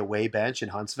into the away bench in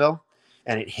Huntsville.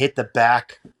 And it hit the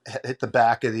back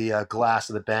of the glass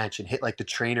of the bench and hit like the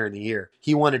trainer in the ear.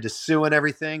 He wanted to sue and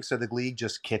everything, so the league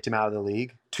just kicked him out of the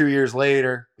league. 2 years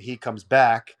later, he comes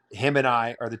back. Him and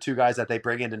I are the 2 guys that they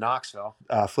bring into Knoxville.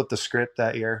 Flipped the script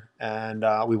that year, and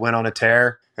we went on a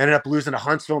tear. Ended up losing to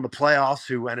Huntsville in the playoffs,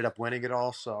 who ended up winning it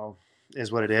all, so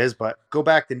is what it is. But go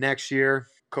back the next year,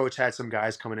 coach had some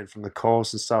guys coming in from the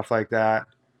coast and stuff like that.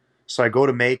 So I go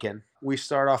to Macon. We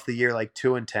start off the year like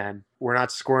 2-10. We're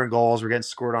not scoring goals. We're getting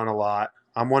scored on a lot.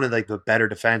 I'm one of like the better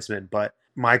defensemen, but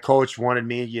my coach wanted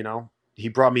me, he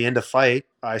brought me in to fight.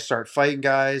 I start fighting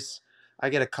guys. I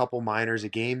get a couple minors a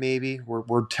game maybe.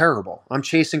 We're terrible. I'm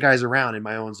chasing guys around in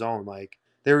my own zone. Like,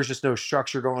 there was just no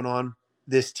structure going on.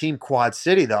 This team, Quad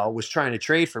City, though, was trying to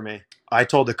trade for me. I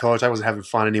told the coach I wasn't having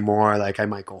fun anymore. Like, I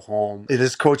might go home.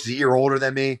 This coach is a year older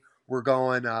than me. We're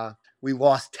going we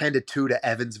lost 10-2 to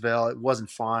Evansville. It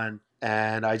wasn't fun.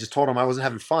 And I just told him I wasn't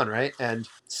having fun, right? And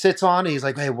sits on, and he's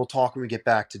like, hey, we'll talk when we get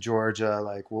back to Georgia.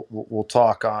 Like, we'll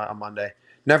talk on Monday.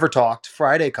 Never talked.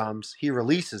 Friday comes. He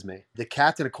releases me. The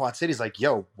captain of Quad City is like,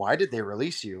 yo, why did they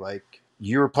release you? Like,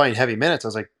 you were playing heavy minutes. I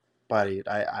was like, buddy,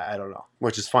 I don't know.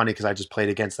 Which is funny because I just played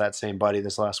against that same buddy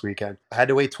this last weekend. I had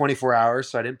to wait 24 hours,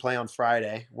 so I didn't play on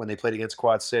Friday when they played against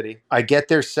Quad City. I get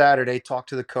there Saturday, talk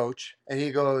to the coach, and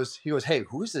he goes, hey,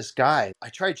 who's this guy? I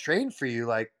tried training for you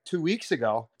like 2 weeks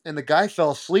ago, and the guy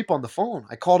fell asleep on the phone.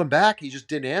 I called him back. He just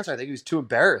didn't answer. I think he was too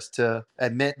embarrassed to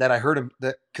admit that I heard him,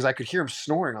 because I could hear him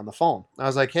snoring on the phone. I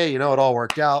was like, hey, it all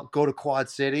worked out. Go to Quad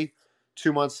City.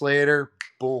 2 months later,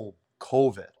 boom.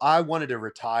 COVID. I wanted to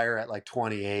retire at like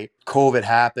 28. COVID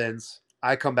happens.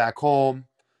 I come back home,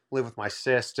 live with my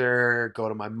sister, go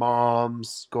to my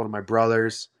mom's, go to my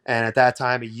brother's. And at that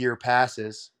time, a year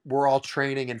passes. We're all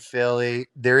training in Philly.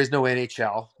 There is no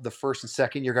NHL. The first and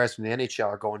second year guys from the NHL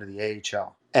are going to the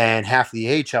AHL. And half of the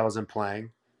AHL isn't playing.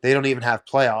 They don't even have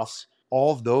playoffs.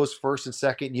 All of those first and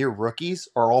second year rookies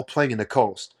are all playing in the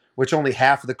coast, which only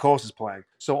half of the coast is playing.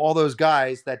 So all those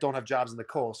guys that don't have jobs in the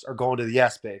coast are going to the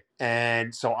SB.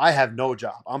 And so I have no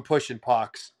job. I'm pushing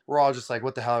pucks. We're all just like,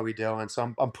 what the hell are we doing?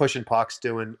 So I'm pushing pucks,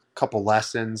 doing a couple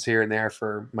lessons here and there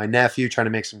for my nephew, trying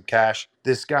to make some cash.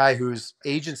 This guy whose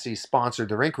agency sponsored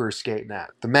the rink we were skating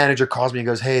at, the manager calls me and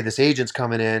goes, hey, this agent's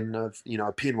coming in of,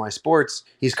 PNY Sports.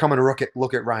 He's coming to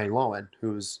look at Ryan Lowen,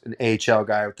 who's an AHL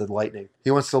guy with the Lightning.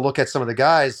 He wants to look at some of the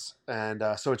guys. And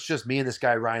so it's just me and this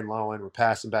guy, Ryan Lowen. We're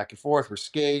passing back and forth. We're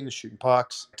skating, shooting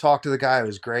pucks. Talked to the guy. It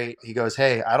was great. He goes,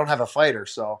 hey, I don't have a fighter.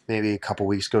 So maybe a couple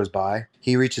weeks goes by.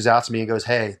 He reaches out to me and goes,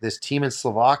 hey, this team in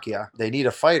Slovakia, they need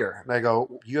a fighter. And I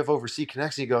go, you have overseas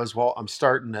connections? He goes, well, I'm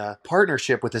starting a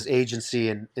partnership with this agency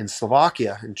in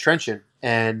Slovakia, in Trenčín.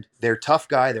 And their tough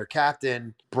guy, their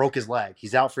captain, broke his leg.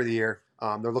 He's out for the year.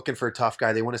 They're looking for a tough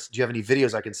guy. They want to. Do you have any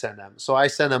videos I can send them? So I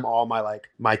send them all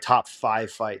my top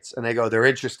 5 fights, and they go, they're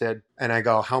interested. And I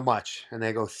go, how much? And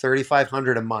they go,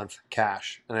 $3,500 a month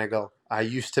cash. And I go, I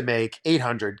used to make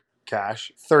 $800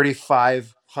 cash,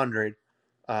 $3,500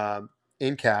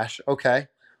 in cash. Okay.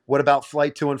 What about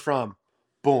flight to and from?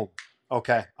 Boom.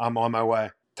 Okay, I'm on my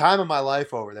way. Time of my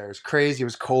life over there. It was crazy. It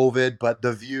was COVID, but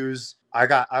the views. I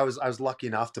was lucky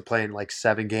enough to play in like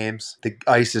 7 games. The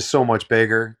ice is so much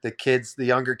bigger. The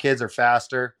younger kids are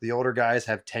faster. The older guys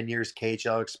have 10 years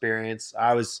KHL experience.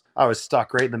 I was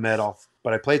stuck right in the middle,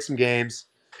 but I played some games.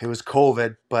 It was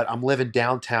COVID, but I'm living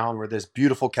downtown where this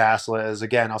beautiful castle is.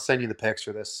 Again, I'll send you the pics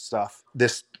for this stuff.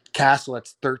 This castle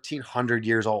that's 1,300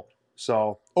 years old.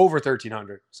 So over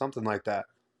 1,300, something like that.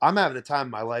 I'm having the time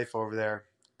of my life over there.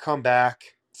 Come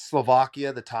back.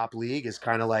 Slovakia, the top league, is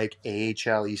kind of like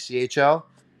AHL, ECHL.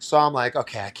 So I'm like,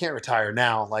 okay, I can't retire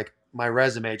now. Like my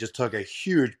resume just took a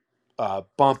huge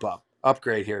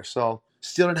upgrade here. So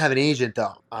still didn't have an agent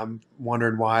though. I'm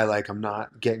wondering why, like I'm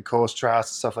not getting coast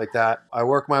trust, stuff like that. I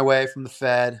work my way from the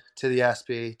Fed to the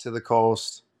SB to the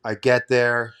coast. I get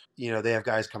there, they have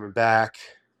guys coming back.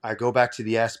 I go back to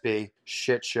the SB,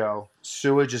 shit show.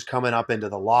 Sewage is coming up into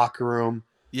the locker room.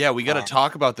 Yeah, we got to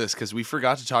talk about this because we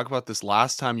forgot to talk about this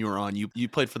last time you were on. You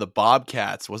played for the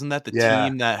Bobcats. Wasn't that the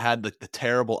team that had the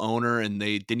terrible owner and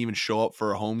they didn't even show up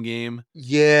for a home game?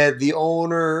 Yeah, the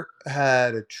owner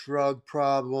had a drug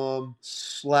problem,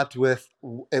 slept with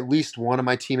at least one of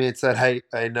my teammates that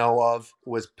I know of,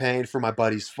 was paying for my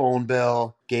buddy's phone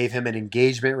bill, gave him an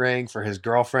engagement ring for his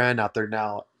girlfriend out there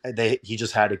now. He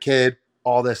just had a kid,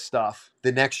 all this stuff.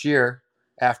 The next year,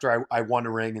 after I won a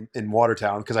ring in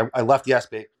Watertown, because I left the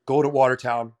SB, go to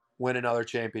Watertown, win another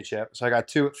championship. So I got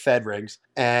 2 Fed rings,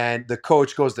 and the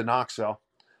coach goes to Knoxville.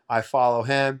 I follow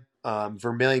him.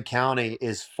 Vermilion County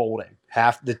is folding.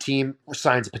 Half the team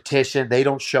signs a petition. They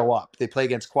don't show up. They play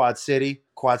against Quad City.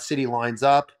 Quad City lines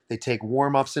up. They take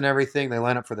warm-ups and everything. They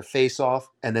line up for the face-off,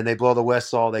 and then they blow the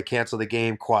whistle. They cancel the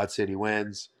game. Quad City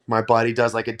wins. My buddy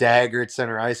does like a dagger at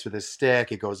center ice with his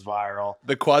stick. It goes viral.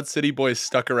 The Quad City boys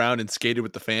stuck around and skated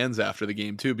with the fans after the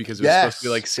game too, because it was supposed to be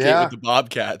like skate with the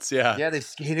Bobcats. Yeah, they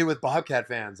skated with Bobcat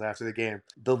fans after the game.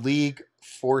 The league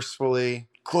forcefully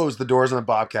closed the doors on the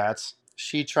Bobcats.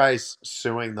 She tries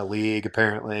suing the league,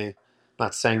 apparently. I'm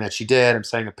not saying that she did. I'm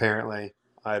saying apparently.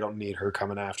 I don't need her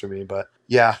coming after me. But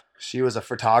yeah, she was a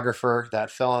photographer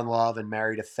that fell in love and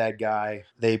married a Fed guy.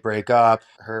 They break up.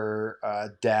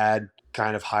 Her dad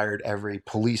kind of hired every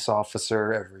police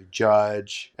officer, every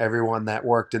judge, everyone that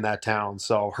worked in that town.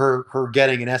 So her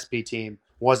getting an SB team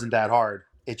wasn't that hard.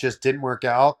 It just didn't work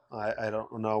out. I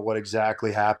don't know what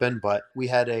exactly happened, but we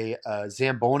had a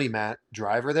Zamboni mat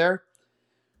driver there,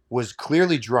 was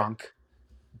clearly drunk,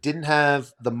 didn't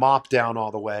have the mop down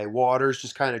all the way. Water's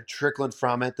just kind of trickling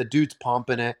from it. The dude's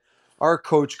pumping it. Our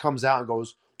coach comes out and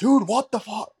goes, dude, what the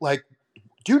fuck? Like,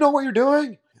 do you know what you're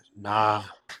doing? Nah.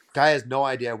 Guy has no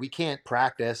idea. We can't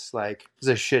practice. Like, it's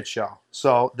a shit show.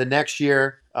 So the next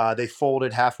year, they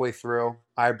folded halfway through.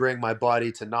 I bring my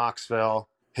buddy to Knoxville.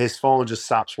 his phone just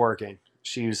stops working.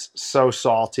 She was so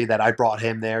salty that I brought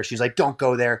him there. She's like, don't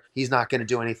go there. He's not going to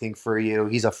do anything for you.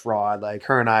 He's a fraud. Like,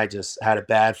 her and I just had a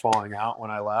bad falling out when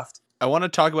I left. I want to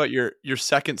talk about your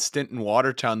second stint in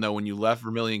Watertown, though, when you left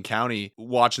Vermilion County,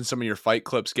 watching some of your fight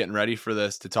clips, getting ready for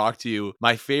this to talk to you.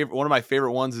 One of my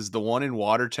favorite ones is the one in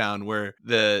Watertown where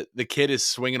the kid is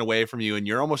swinging away from you and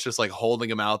you're almost just like holding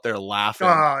him out there laughing.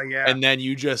 Oh, yeah. And then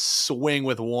you just swing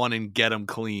with one and get him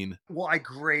clean. Well, I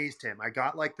grazed him. I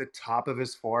got like the top of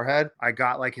his forehead. I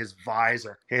got like his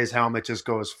visor. His helmet just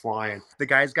goes flying. The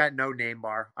guy's got no name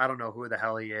bar. I don't know who the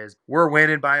hell he is. We're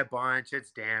winning by a bunch.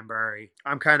 It's Danbury.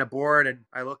 I'm kind of bored. And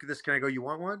I look at this, can I go, you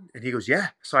want one? And he goes, yeah.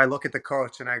 So I look at the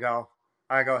coach and I go,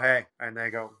 hey. And they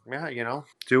go, yeah,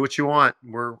 do what you want.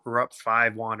 We're up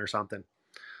 5-1 or something.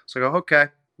 So I go, okay.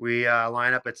 We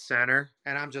line up at center,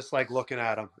 and I'm just like looking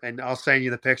at him. And I'll send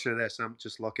you the picture of this. I'm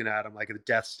just looking at him like a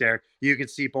death stare. You can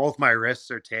see both my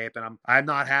wrists are taped, and I'm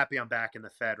not happy I'm back in the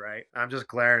Fed, right? I'm just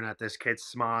glaring at this kid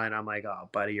smiling. I'm like, oh,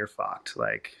 buddy, you're fucked.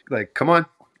 Like, come on.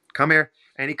 Come here.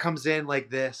 And he comes in like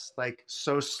this, like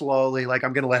so slowly, like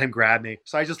I'm going to let him grab me.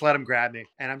 So I just let him grab me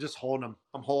and I'm just holding him.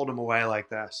 I'm holding him away like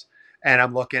this. And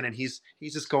I'm looking and he's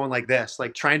just going like this,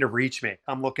 like trying to reach me.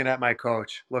 I'm looking at my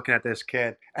coach, looking at this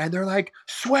kid. And they're like,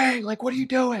 swing, like, what are you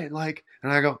doing? Like,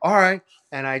 and I go, all right.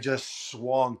 And I just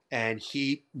swung and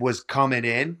he was coming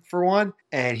in for one.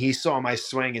 And he saw my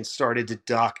swing and started to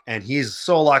duck. And he's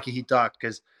so lucky he ducked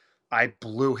because I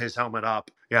blew his helmet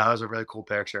up. Yeah, that was a really cool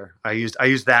picture. I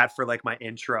used that for like my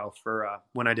intro for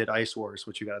when I did Ice Wars,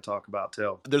 which you got to talk about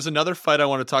too. There's another fight I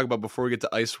want to talk about before we get to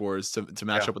Ice Wars to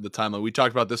match up with the timeline. We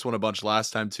talked about this one a bunch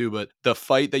last time too, but the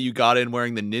fight that you got in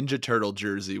wearing the Ninja Turtle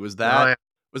jersey, was that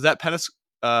was that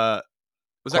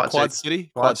Quad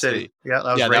City? Quad City. Yeah,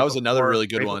 that was another really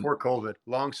good one. Before COVID.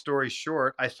 Long story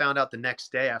short, I found out the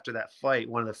next day after that fight,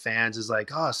 one of the fans is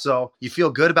like, oh, so you feel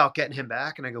good about getting him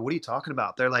back? And I go, what are you talking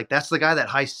about? They're like, that's the guy that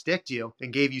high-sticked you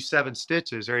and gave you 7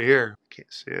 stitches right here.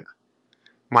 Can't see it.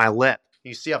 My lip.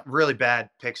 You see a really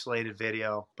bad pixelated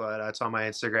video, but it's on my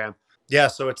Instagram. Yeah,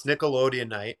 so it's Nickelodeon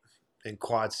night in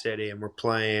Quad City, and we're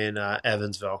playing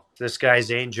Evansville. This guy,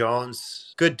 Zane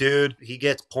Jones, good dude. He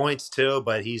gets points too,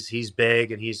 but he's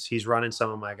big, and he's running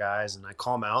some of my guys, and I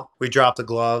call him out. We drop the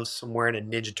gloves. I'm wearing a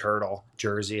Ninja Turtle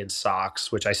jersey and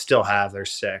socks, which I still have. They're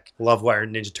sick. Love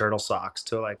wearing Ninja Turtle socks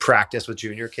to like practice with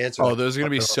junior kids. Oh, those are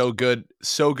going to be so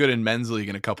good in men's league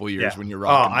in a couple of years when you're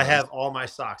rocking. Oh, I have all my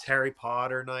socks. Harry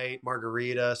Potter night,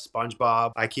 Margarita,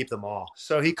 SpongeBob. I keep them all.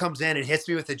 So he comes in and hits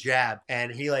me with a jab,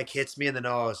 and he like hits me in the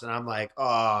nose, and I'm like,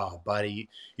 oh, buddy,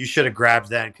 you should have grabbed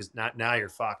then because now you're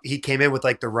fucked. He came in with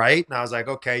like the right, and I was like,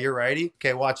 okay, you're righty.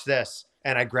 Okay, watch this.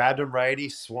 And I grabbed him righty,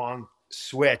 swung,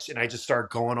 switch, and I just started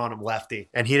going on him lefty.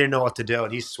 And he didn't know what to do,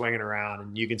 and he's swinging around,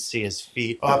 and you can see his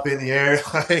feet up in the air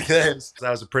like this. So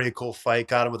that was a pretty cool fight.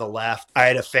 Got him with a left. I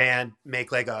had a fan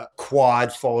make like a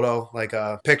quad photo, like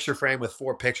a picture frame with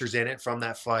 4 pictures in it from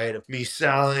that fight of me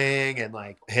selling and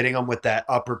like hitting him with that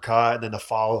uppercut and then the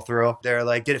follow through. They're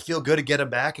like, did it feel good to get him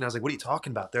back? And I was like, what are you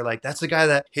talking about? They're like, that's the guy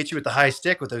that hit you with the high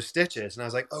stick with those stitches. And I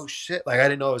was like, oh shit, like I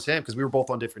didn't know it was him because we were both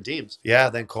on different teams. Yeah,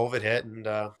 then COVID hit and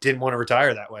didn't want to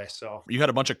retire that way. So you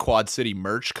had a bunch of Quad City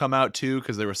merch come out too,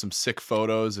 because there were some sick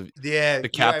photos of the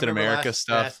Captain America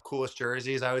stuff. Coolest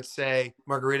jerseys, I would say.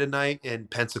 Margarita night in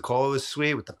Pensacola was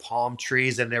sweet with the palm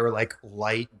trees, and they were like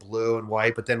light blue and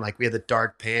white, but then like we had the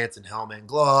dark pants and helmet and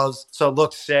gloves, so it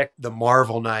looked sick. The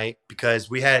Marvel night, because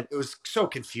it was so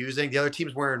confusing. The other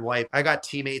team's wearing white. I got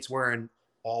teammates wearing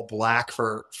all black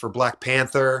for Black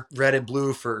Panther, red and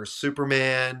blue for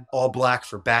Superman, all black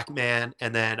for Batman,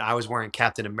 and then I was wearing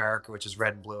Captain America, which is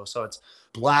red and blue. So it's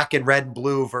black and red and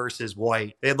blue versus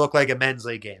white. It looked like a men's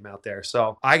league game out there.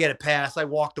 So I get a pass. I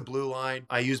walk the blue line.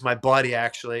 I use my buddy,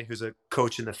 actually, who's a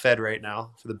coach in the Fed right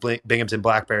now for the Binghamton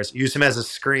Black Bears. Use him as a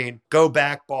screen. Go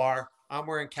back bar. I'm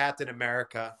wearing Captain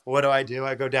America. What do?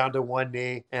 I go down to one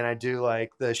knee and I do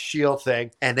like the shield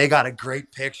thing, and they got a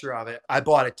great picture of it. I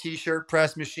bought a t-shirt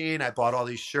press machine. I bought all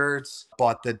these shirts,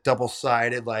 bought the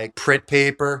double-sided like print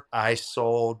paper. I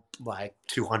sold like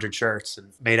 200 shirts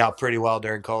and made out pretty well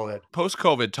during COVID.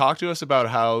 Post-COVID, talk to us about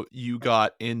how you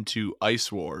got into Ice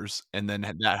Wars and then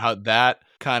how that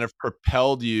kind of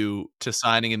propelled you to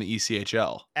signing in the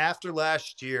ECHL. After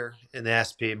last year in the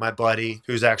SP, my buddy,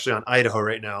 who's actually on Idaho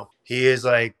right now, he is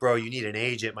like, bro, you need an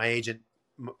agent. My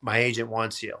agent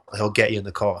wants you. He'll get you in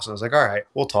the call. So I was like, all right,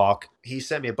 we'll talk. He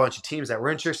sent me a bunch of teams that were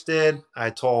interested. I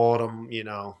told him,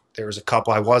 There was a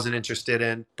couple I wasn't interested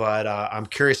in, but I'm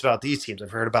curious about these teams.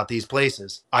 I've heard about these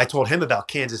places. I told him about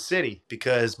Kansas City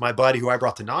because my buddy who I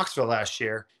brought to Knoxville last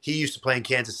year, he used to play in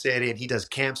Kansas City, and he does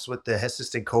camps with the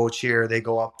assistant coach here. They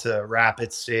go up to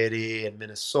Rapid City and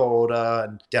Minnesota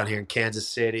and down here in Kansas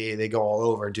City. They go all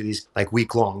over and do these like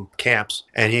week-long camps.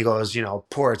 And he goes,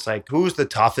 Port's like, who's the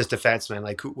toughest defenseman?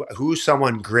 Like who's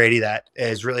someone gritty that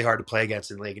is really hard to play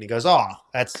against in the league? And he goes, oh,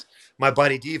 that's my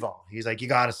buddy Devo. He's like, you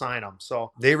got to sign him.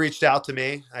 So they reached out to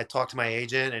me. I talked to my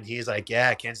agent, and he's like,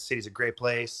 yeah, Kansas City's a great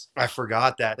place. I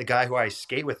forgot that the guy who I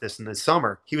skate with this in the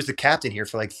summer, he was the captain here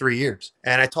for like 3 years.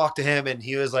 And I talked to him, and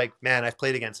he was like, man, I've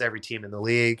played against every team in the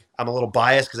league. I'm a little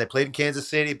biased because I played in Kansas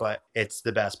City, but it's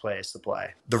the best place to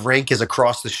play. The rink is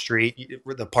across the street.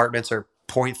 The apartments are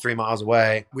 0.3 miles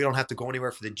away. We don't have to go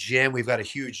anywhere for the gym. We've got a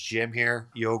huge gym here,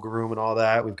 yoga room and all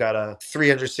that. We've got a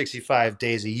 365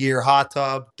 days a year hot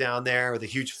tub down there with a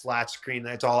huge flat screen.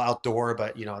 That's all outdoor,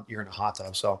 but you're in a hot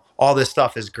tub. So all this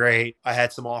stuff is great. I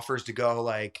had some offers to go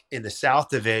like in the South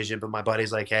Division, but my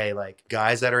buddy's like, hey, like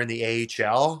guys that are in the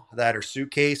AHL that are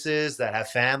suitcases, that have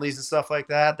families and stuff like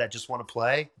that just want to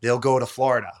play, they'll go to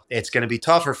Florida. It's going to be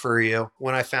tougher for you.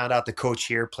 When I found out the coach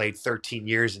here played 13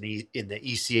 years in the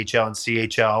ECHL and CHL,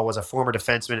 was a former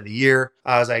defenseman of the year,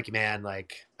 I was like, man,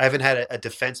 like I haven't had a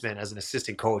defenseman as an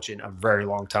assistant coach in a very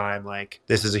long time. Like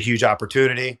this is a huge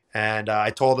opportunity. And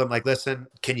I told them like, listen,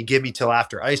 can you give me till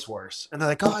after Ice Wars? And they're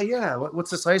like, oh yeah,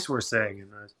 what's this Ice Wars thing? And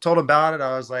I told them about it.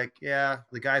 I was like, yeah,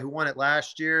 the guy who won it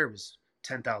last year was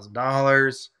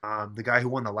 $10,000. The guy who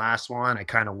won the last one, I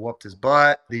kind of whooped his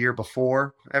butt the year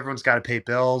before. Everyone's got to pay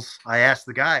bills. I asked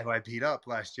the guy who I beat up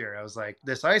last year, I was like,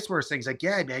 this Ice Wars thing. He's like,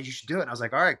 yeah, man, you should do it. And I was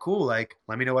like, all right, cool. Like,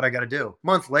 let me know what I got to do. A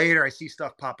month later, I see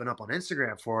stuff popping up on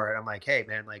Instagram for it. I'm like, hey,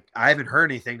 man, like, I haven't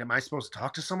heard anything. Am I supposed to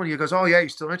talk to someone? He goes, oh, yeah, you're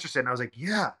still interested? And I was like,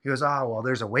 yeah. He goes, oh, well,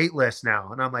 there's a wait list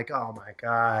now. And I'm like, oh, my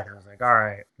God. I was like, all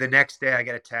right. The next day, I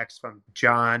get a text from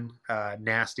John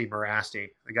Nasty Marasti,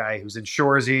 the guy who's in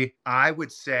Shoresy. I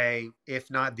would say,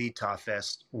 if not the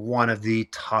toughest, one of the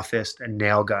toughest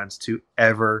nail guns to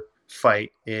ever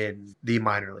fight in the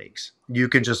minor leagues. You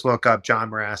can just look up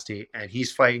John Marasti, and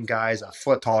he's fighting guys a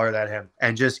foot taller than him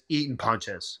and just eating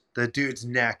punches. The dude's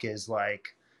neck is like,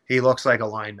 he looks like a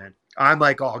lineman. I'm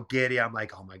like all giddy. I'm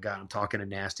like, oh my God, I'm talking to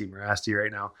Nasty Marasti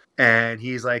right now. And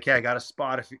he's like, hey, I got a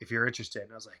spot if you're interested.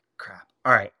 And I was like, crap.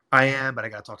 All right, I am, but I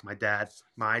got to talk to my dad.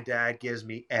 My dad gives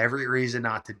me every reason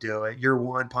not to do it. You're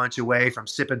one punch away from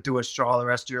sipping through a straw the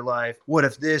rest of your life. What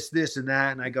if this, and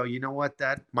that? And I go, you know what,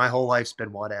 Dad? My whole life's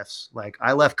been what ifs. Like,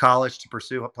 I left college to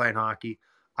pursue playing hockey.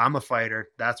 I'm a fighter.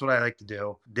 That's what I like to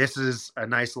do. This is a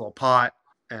nice little pot.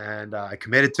 And I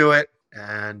committed to it.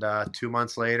 And 2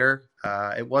 months later,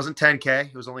 it wasn't 10K.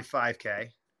 It was only 5K,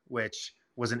 which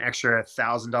was an extra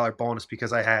 $1,000 bonus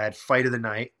because I had fight of the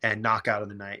night and knockout of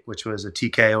the night, which was a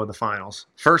TKO in the finals.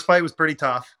 First fight was pretty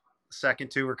tough. The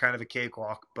second two were kind of a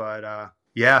cakewalk. But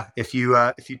yeah, if you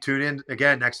tune in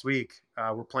again next week,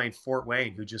 we're playing Fort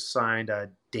Wayne, who just signed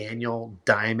Daniel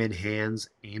Diamond Hands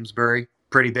Amesbury.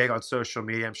 Pretty big on social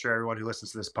media. I'm sure everyone who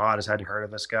listens to this pod has had heard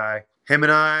of this guy. Him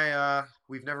and I,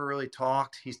 we've never really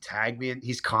talked. He's tagged me and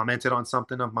he's commented on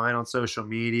something of mine on social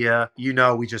media.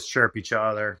 We just chirp each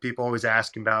other. People always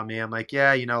asking about me. I'm like,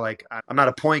 yeah, like I'm not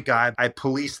a point guy. I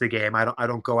police the game. I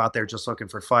don't go out there just looking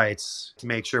for fights to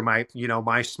make sure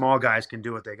my small guys can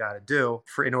do what they got to do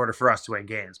in order for us to win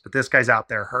games. But this guy's out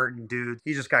there hurting, dude.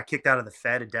 He just got kicked out of the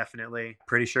Fed indefinitely.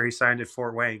 Pretty sure he signed at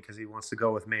Fort Wayne because he wants to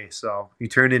go with me. So you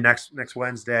tune in next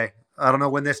Wednesday. I don't know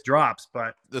when this drops,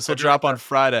 but this will drop on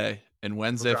Friday. And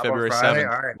Wednesday, February 7th,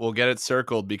 right. We'll get it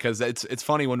circled because it's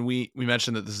funny when we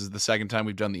mentioned that this is the second time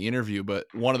we've done the interview, but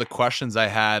one of the questions I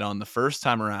had on the first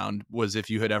time around was if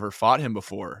you had ever fought him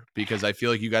before, because I feel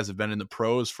like you guys have been in the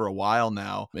pros for a while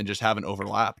now and just haven't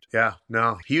overlapped. Yeah,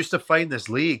 no. He used to fight in this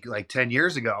league like 10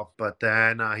 years ago, but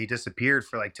then he disappeared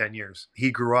for like 10 years.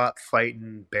 He grew up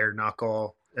fighting bare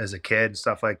knuckle as a kid and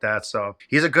stuff like that. So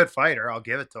he's a good fighter. I'll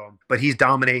give it to him. But he's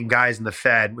dominating guys in the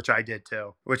Fed, which I did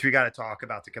too, which we got to talk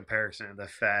about the comparison of the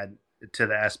Fed to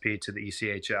the SP to the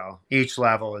ECHL. Each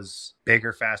level is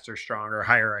bigger, faster, stronger,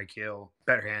 higher IQ,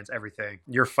 better hands, everything.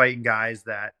 You're fighting guys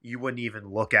that you wouldn't even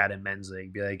look at in men's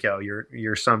league. Be like, yo,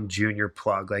 you're some junior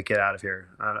plug. Like, get out of here.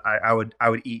 I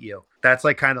would eat you. That's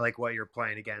like kind of like what you're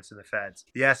playing against in the Feds.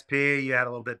 The SP, you had a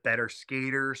little bit better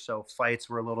skaters, so fights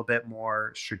were a little bit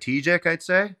more strategic, I'd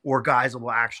say. Or guys that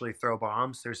will actually throw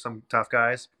bombs. There's some tough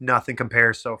guys. Nothing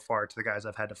compares so far to the guys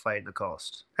I've had to fight in the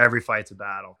coast. Every fight's a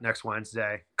battle. Next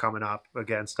Wednesday, coming up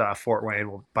against Fort Wayne,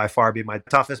 will by far be my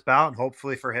toughest bout, and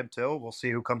hopefully for him too. We'll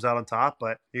see who comes out on top.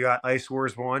 But you got Ice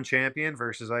Wars 1 champion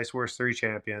versus Ice Wars 3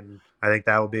 champion. I think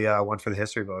that will be one for the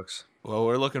history books. Well,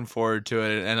 we're looking forward to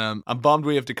it, and I'm bummed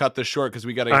we have to cut this short because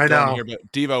we got to I get going know. here.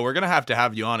 But Devo, we're gonna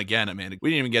have you on again, man.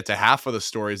 We didn't even get to half of the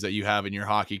stories that you have in your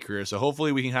hockey career, so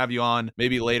hopefully we can have you on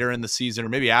maybe later in the season or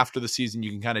maybe after the season.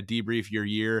 You can kind of debrief your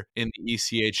year in the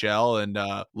ECHL, and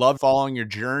love following your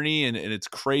journey. And it's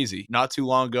crazy. Not too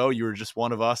long ago, you were just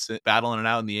one of us battling it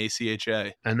out in the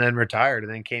ACHA, and then retired,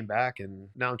 and then came back, and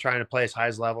now I'm trying to play as high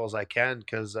as level as I can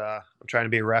because I'm trying to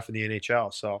be a ref in the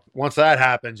NHL. So once that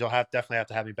happens, you'll definitely have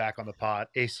to have me back on the pod.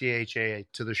 ACHA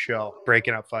to the show,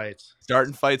 breaking up fights.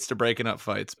 Starting fights to breaking up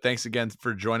fights. Thanks again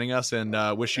for joining us, and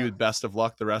wish you the best of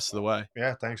luck the rest of the way.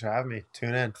 Yeah, thanks for having me.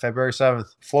 Tune in February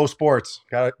 7th. Flow Sports.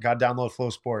 Got to download Flow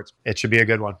Sports. It should be a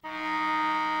good one.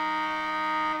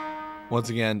 Once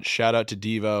again, shout out to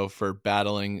Devo for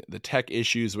battling the tech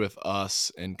issues with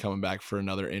us and coming back for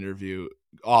another interview.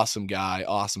 Awesome guy,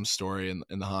 awesome story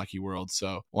in the hockey world. So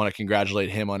I want to congratulate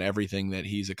him on everything that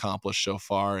he's accomplished so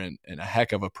far and a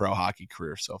heck of a pro hockey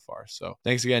career so far. So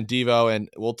thanks again, Devo, and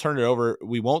we'll turn it over.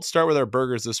 We won't start with our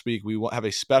burgers this week. We will have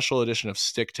a special edition of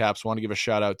Stick Taps. Want to give a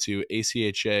shout out to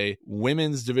ACHA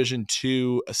Women's Division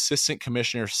II Assistant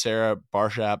Commissioner Sarah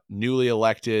Barshap, newly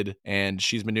elected, and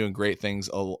she's been doing great things.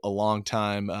 A long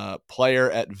time player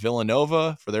at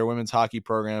Villanova for their women's hockey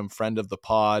program, friend of the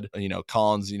pod.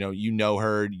 Collins, you know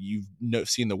her, you've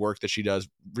seen the work that she does.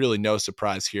 Really no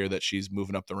surprise here that she's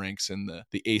moving up the ranks in the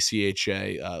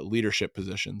ACHA leadership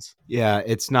positions. Yeah,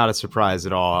 it's not a surprise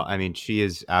at all. I mean, she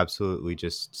is absolutely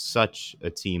just such a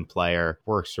team player,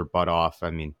 works her butt off. I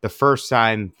mean, the first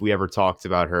time we ever talked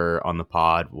about her on the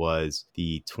pod was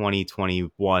the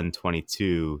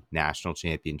 2021-22 national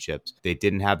championships. They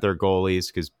didn't have their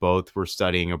goalies because both were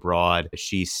studying abroad.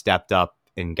 She stepped up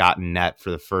and gotten net for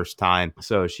the first time.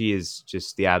 So she is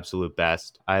just the absolute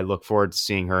best. I look forward to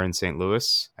seeing her in St.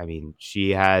 Louis. I mean,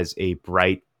 she has a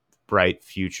bright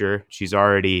future. She's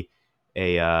already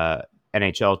a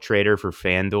NHL trader for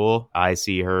FanDuel. I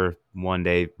see her one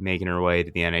day making her way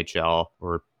to the NHL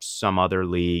or some other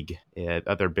league,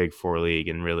 other Big Four league,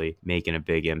 and really making a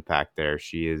big impact there.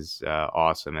 She is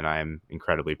awesome, and I'm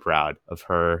incredibly proud of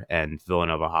her, and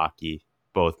Villanova hockey.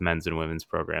 Both men's and women's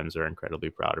programs are incredibly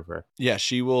proud of her. Yeah,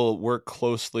 she will work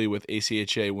closely with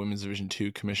ACHA Women's Division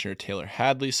II Commissioner Taylor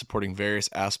Hadley, supporting various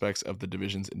aspects of the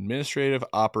division's administrative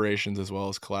operations, as well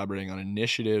as collaborating on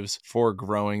initiatives for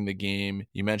growing the game.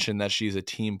 You mentioned that she's a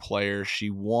team player. She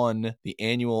won the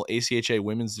annual ACHA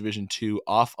Women's Division II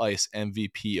Off-Ice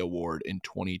MVP Award in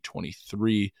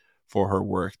 2023 for her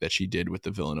work that she did with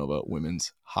the Villanova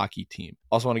women's hockey team.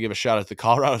 Also want to give a shout out to the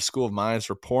Colorado School of Mines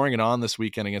for pouring it on this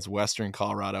weekend against Western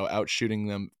Colorado, outshooting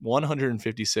them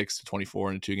 156-24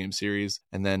 in a 2-game series.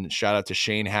 And then shout out to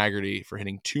Shane Haggerty for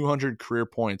hitting 200 career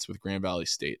points with Grand Valley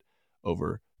State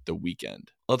over the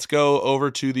weekend. Let's go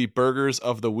over to the burgers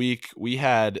of the week. We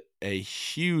had a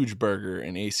huge burger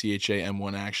in ACHA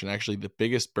M1 action, actually the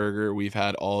biggest burger we've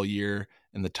had all year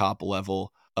in the top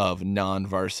level of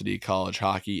non-varsity college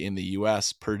hockey in the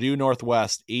U.S. Purdue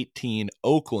Northwest 18,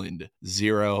 Oakland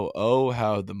 0. Oh,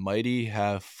 how the mighty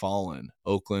have fallen.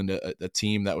 Oakland, a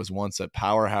team that was once a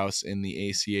powerhouse in the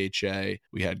ACHA.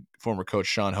 We had former coach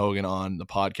Sean Hogan on the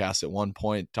podcast at one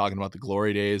point talking about the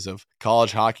glory days of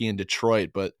college hockey in Detroit,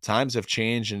 but times have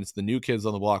changed, and it's the new kids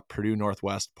on the block, Purdue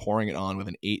Northwest, pouring it on with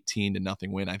an 18-0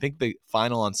 win. I think the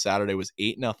final on Saturday was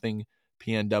 8-0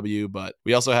 PNW, but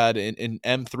we also had in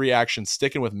M3 action,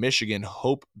 sticking with Michigan,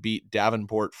 Hope beat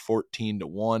Davenport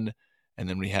 14-1, and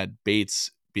then we had Bates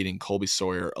beating Colby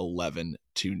Sawyer 11-0.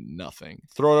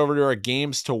 Throw it over to our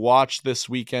games to watch this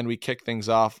weekend. We kick things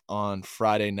off on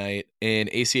Friday night. In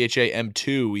ACHA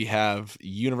M2, we have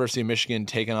University of Michigan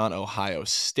taking on Ohio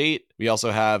State. We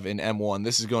also have in M1,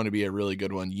 this is going to be a really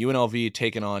good one, UNLV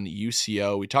taking on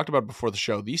UCO. We talked about it before the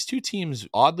show. These two teams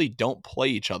oddly don't play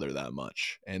each other that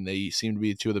much, and they seem to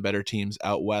be two of the better teams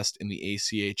out west in the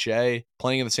ACHA.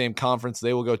 Playing in the same conference,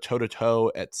 they will go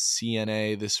toe-to-toe at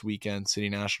CNA this weekend, City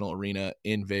National Arena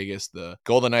in Vegas, the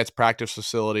Golden Knights practice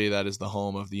facility that is the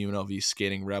home of the UNLV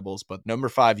Skating Rebels. But number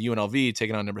 5 UNLV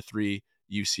taking on number 3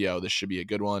 UCO. This should be a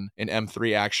good one. In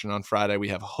M3 action on Friday, we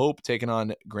have Hope taking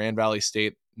on Grand Valley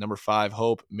State. Number 5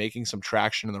 Hope making some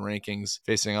traction in the rankings,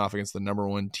 facing off against the number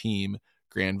 1 team,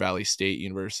 Grand Valley State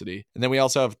University. And then we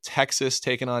also have Texas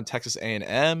taking on Texas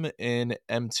A&M in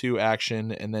M2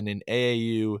 action. And then in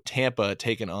AAU, Tampa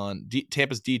taking on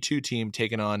Tampa's D2 team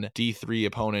taking on D3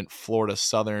 opponent Florida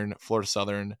Southern. Florida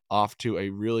Southern off to a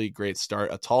really great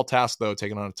start. A tall task, though,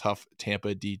 taking on a tough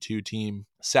Tampa D2 team.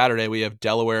 Saturday, we have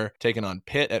Delaware taking on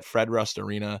Pitt at Fred Rust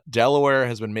Arena. Delaware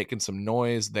has been making some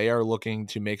noise. They are looking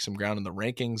to make some ground in the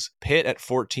rankings. Pitt at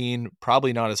 14,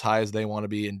 probably not as high as they want to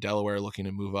be, and Delaware looking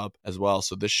to move up as well.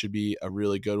 So this should be a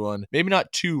really good one. Maybe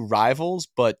not two rivals,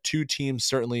 but two teams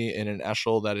certainly in an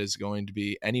ECHL that is going to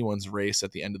be anyone's race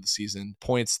at the end of the season.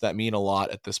 Points that mean a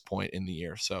lot at this point in the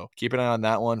year. So keep an eye on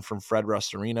that one from Fred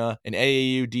Rust Arena. In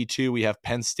AAU D2, we have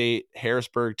Penn State,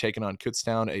 Harrisburg taking on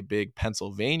Kutztown, a big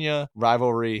Pennsylvania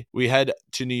rivalry. We head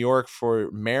to New York for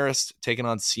Marist taking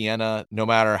on Siena. No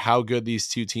matter how good these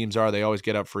two teams are, they always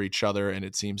get up for each other, and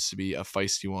it seems to be a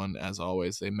feisty one as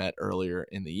always. They met earlier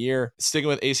in the year. Sticking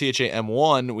with ACHA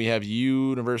M1, we have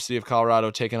University of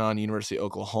Colorado taking on University of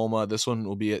Oklahoma. This one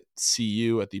will be at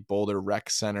CU at the Boulder Rec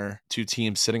Center. Two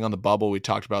teams sitting on the bubble. We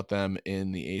talked about them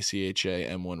in the ACHA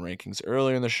M1 rankings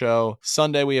earlier in the show.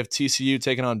 Sunday, we have TCU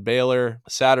taking on Baylor.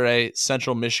 Saturday,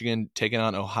 Central Michigan taking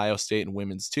on Ohio State in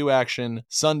Women's 2 action.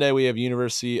 Sunday, we have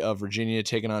University of Virginia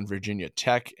taking on Virginia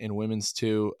Tech in Women's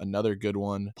 2. Another good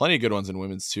one. Plenty of good ones in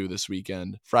Women's 2 this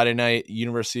weekend. Friday night,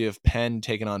 University of Penn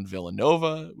taking on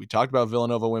Villanova. We talked about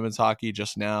Villanova women's hockey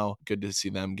just now. Good to see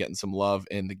them getting some love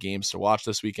in the games to watch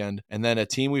this weekend. And then a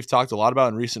team we've talked a lot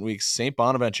about in recent weeks, St.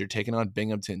 Bonaventure taking on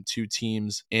Binghamton. Two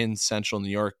teams in Central New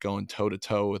York going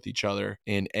toe-to-toe with each other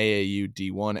in AAU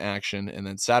D1 action. And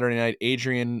then Saturday night,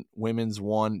 Adrian Women's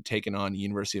 1 taking on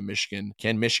University of Michigan.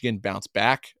 Can Michigan bounce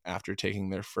back after taking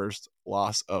their first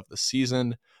loss of the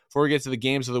season? Before we get to the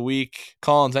games of the week,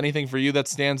 Collins, anything for you that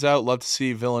stands out? Love to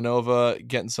see Villanova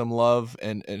getting some love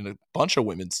and a bunch of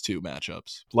Women's 2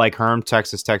 matchups. Like Herm,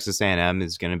 Texas A&M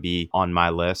is going to be on my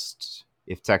list.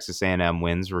 If Texas A&M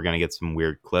wins, we're going to get some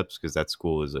weird clips because that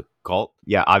school is a cult.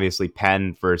 Yeah, obviously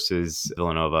Penn versus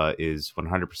Villanova is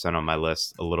 100% on my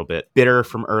list. A little bit bitter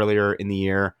from earlier in the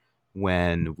year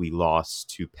when we lost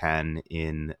to Penn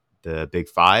in the Big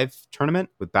Five tournament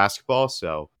with basketball.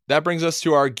 So that brings us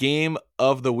to our game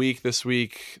of the week this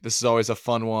week. This is always a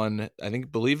fun one.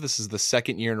 Believe this is the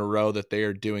second year in a row that they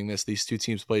are doing this. These two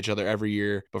teams play each other every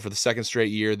year, but for the second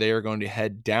straight year, they are going to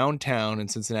head downtown in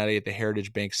Cincinnati at the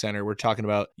Heritage Bank Center. We're talking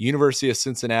about University of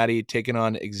Cincinnati taking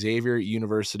on Xavier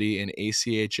University in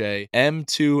ACHA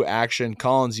M2 action.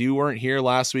 Collins, you weren't here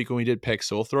last week when we did picks,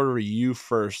 so we'll throw it over to you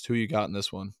first. Who you got in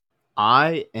this one?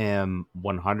 I am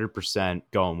 100%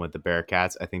 going with the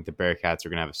Bearcats. I think the Bearcats are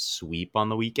going to have a sweep on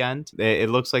the weekend. It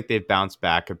looks like they've bounced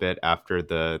back a bit after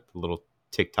the little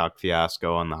TikTok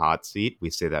fiasco on the hot seat. We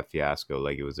say that fiasco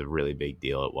like it was a really big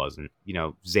deal. It wasn't. You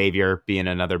know, Xavier being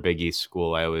another Big East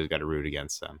school, I always got to root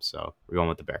against them. So we're going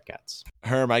with the Bearcats.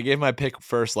 Herm, I gave my pick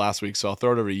first last week, so I'll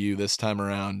throw it over to you this time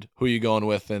around. Who are you going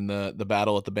with in the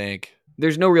battle at the bank?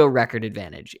 There's no real record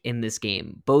advantage in this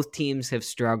game. Both teams have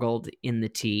struggled in the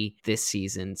T this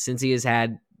season. Cincy has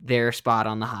had their spot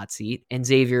on the hot seat, and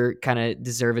Xavier kind of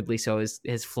deservedly so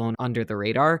has flown under the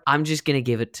radar. I'm just going to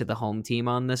give it to the home team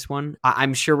on this one.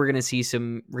 I'm sure we're going to see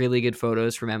some really good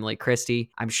photos from Emily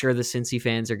Christie. I'm sure the Cincy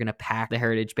fans are going to pack the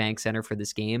Heritage Bank Center for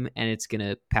this game, and it's going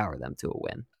to power them to a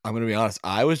win. I'm going to be honest.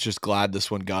 I was just glad this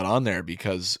one got on there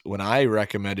because when I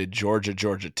recommended Georgia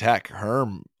Tech,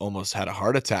 Herm almost had a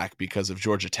heart attack because of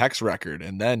Georgia Tech's record.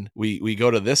 And then we go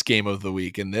to this game of the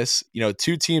week, and this,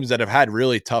 two teams that have had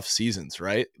really tough seasons,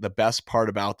 right? The best part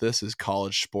about this is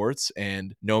college sports.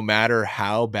 And no matter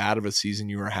how bad of a season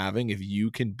you are having, if you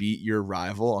can beat your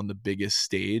rival on the biggest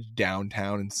stage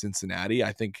downtown in Cincinnati,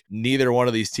 I think neither one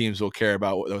of these teams will care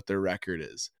about what their record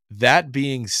is. That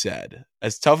being said,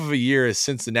 as tough of a year as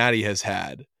Cincinnati has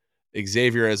had,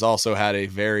 Xavier has also had a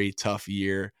very tough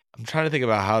year. I'm trying to think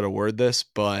about how to word this,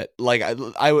 but like I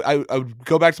would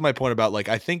go back to my point about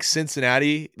I think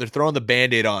Cincinnati, they're throwing the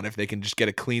Band-Aid on if they can just get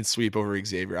a clean sweep over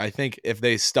Xavier. I think if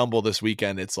they stumble this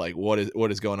weekend, it's like what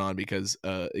is going on because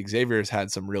Xavier has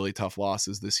had some really tough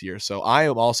losses this year. So I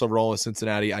am also rolling with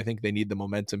Cincinnati. I think they need the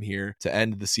momentum here to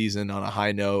end the season on a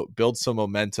high note, build some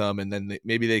momentum, and then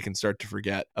maybe they can start to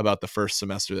forget about the first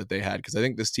semester that they had because I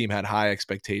think this team had high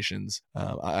expectations.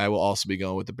 I will also be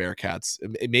going with the Bearcats.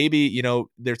 Maybe,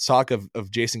 there's talk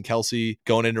of Jason Kelsey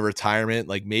going into retirement.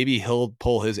 Like maybe he'll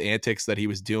pull his antics that he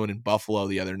was doing in Buffalo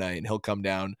the other night and he'll come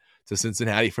down to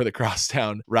Cincinnati for the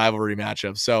crosstown rivalry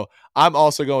matchup. So I'm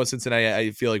also going with Cincinnati. I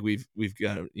feel like we've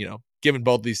given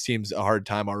both these teams a hard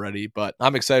time already, but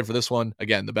I'm excited for this one.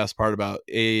 Again, the best part about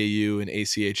AAU and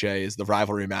ACHA is the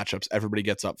rivalry matchups. Everybody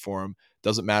gets up for them.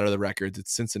 Doesn't matter the records.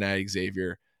 It's Cincinnati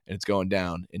Xavier. And it's going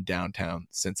down in downtown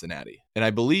Cincinnati. And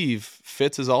I believe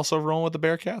Fitz is also rolling with the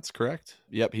Bearcats, correct?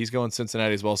 Yep, he's going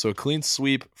Cincinnati as well. So a clean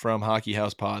sweep from Hockey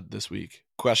House Pod this week.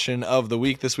 Question of the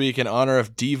week this week in honor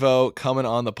of Devo coming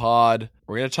on the pod.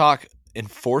 We're going to talk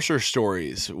enforcer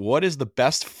stories. What is the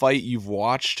best fight you've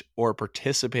watched or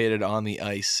participated on the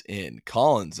ice in?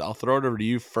 Collins, I'll throw it over to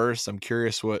you first. I'm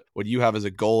curious what you have as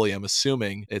a goalie. I'm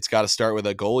assuming it's got to start with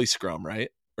a goalie scrum, right?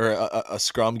 Or a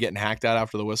scrum getting hacked out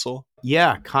after the whistle?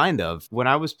 Yeah, kind of. When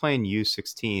I was playing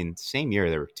U16, same year,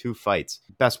 there were 2 fights.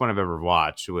 Best one I've ever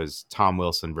watched was Tom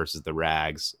Wilson versus the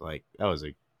Rags. Like, that was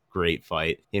a great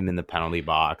fight. Him in the penalty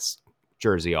box,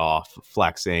 jersey off,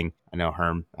 flexing. I know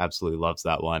Herm absolutely loves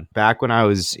that one. Back when I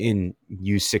was in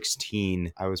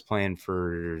U16, I was playing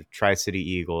for Tri-City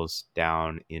Eagles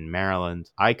down in Maryland.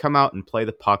 I come out and play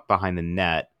the puck behind the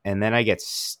net, and then I get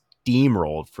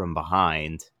steamrolled from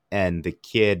behind. And the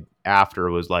kid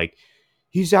after was like,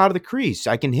 he's out of the crease.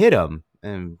 I can hit him.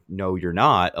 And no, you're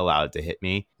not allowed to hit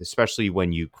me, especially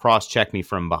when you cross-check me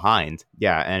from behind.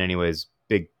 Yeah, and anyways,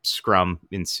 big scrum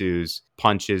ensues.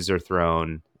 Punches are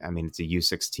thrown. I mean, it's a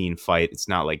U16 fight. It's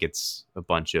not like it's a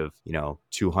bunch of,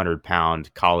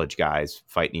 200-pound college guys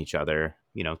fighting each other.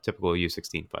 Typical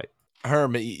U16 fight.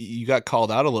 Herm, you got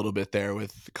called out a little bit there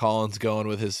with Collins going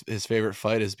with his favorite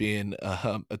fight as being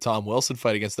a Tom Wilson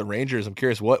fight against the Rangers. I'm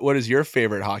curious, what is your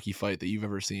favorite hockey fight that you've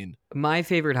ever seen? My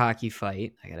favorite hockey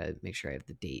fight, I gotta make sure I have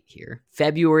the date here.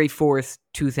 February 4th,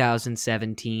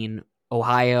 2017,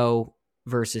 Ohio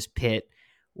versus Pitt,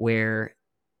 where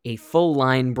a full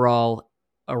line brawl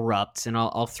erupts, and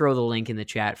I'll throw the link in the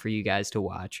chat for you guys to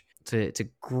watch. It's a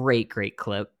great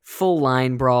clip. Full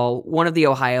line brawl. One of the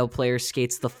Ohio players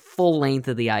skates the full length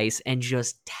of the ice and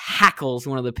just tackles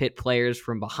one of the Pitt players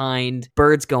from behind.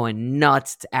 Bird's going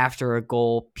nuts after a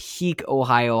goal. Peak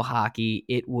Ohio hockey.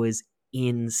 It was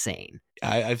insane.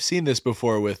 I've seen this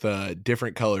before with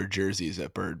different colored jerseys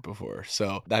at Bird before.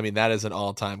 So, I mean, that is an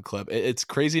all-time clip. It's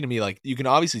crazy to me. Like, you can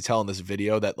obviously tell in this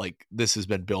video that, like, this has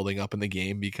been building up in the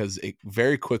game because it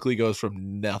very quickly goes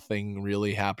from nothing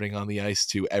really happening on the ice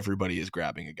to everybody is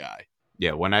grabbing a guy.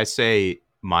 Yeah, when I say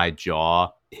my jaw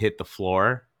hit the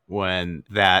floor when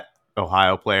that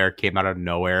Ohio player came out of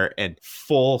nowhere and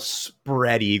full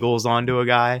spread eagles onto a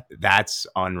guy, that's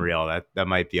unreal. That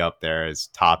might be up there as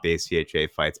top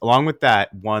ACHA fights, along with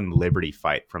that one Liberty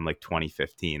fight from like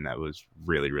 2015 that was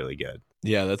really, really good.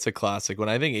 Yeah, that's a classic. When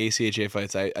I think ACHA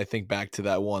fights, I think back to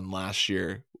that one last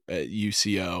year at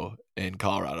UCO in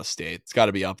Colorado State. It's got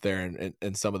to be up there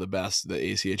and some of the best the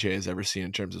ACHA has ever seen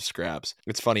in terms of scraps.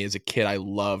 It's funny, as a kid, I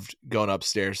loved going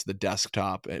upstairs to the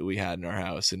desktop we had in our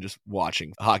house and just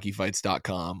watching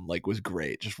hockeyfights.com. Like, was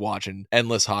great. Just watching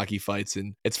endless hockey fights.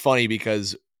 And it's funny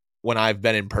because when I've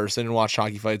been in person and watched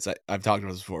hockey fights, I've talked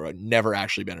about this before, I've never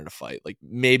actually been in a fight. Like,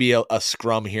 maybe a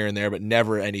scrum here and there, but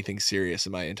never anything serious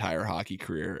in my entire hockey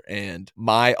career. And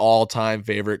my all-time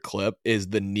favorite clip is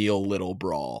the Neil Little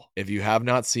brawl. If you have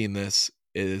not seen this,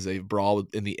 it is a brawl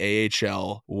in the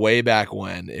AHL way back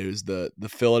when. It was the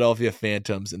Philadelphia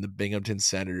Phantoms and the Binghamton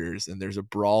Senators, and there's a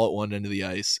brawl at one end of the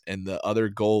ice, and the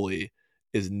other goalie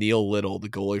is Neil Little, the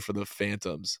goalie for the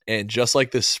Phantoms. And just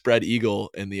like this spread eagle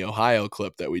in the Ohio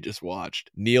clip that we just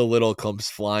watched, Neil Little comes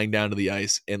flying down to the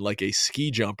ice and, like a ski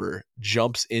jumper,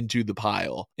 jumps into the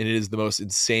pile. And it is the most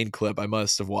insane clip. I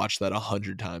must have watched that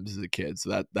 100 times as a kid.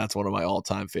 So that's one of my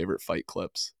all-time favorite fight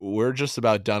clips. We're just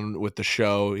about done with the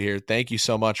show here. Thank you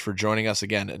so much for joining us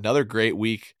again. Another great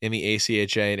week in the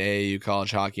ACHA and AAU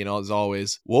college hockey. And as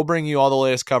always, we'll bring you all the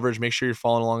latest coverage. Make sure you're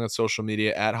following along on social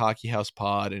media at Hockey House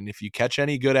Pod. And if you catch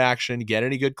any good action, get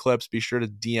any good clips, be sure to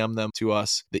DM them to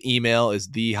us. The email is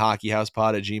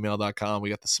thehockeyhousepod@gmail.com. We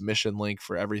got the submission link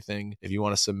for everything if you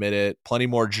want to submit it. Plenty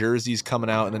more jerseys coming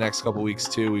out in the next couple weeks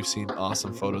too. We've seen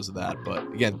awesome photos of that.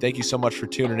 But again, thank you so much for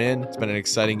tuning in. It's been an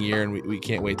exciting year, and we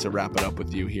can't wait to wrap it up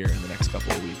with you here in the next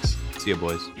couple of weeks. See you,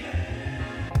 boys.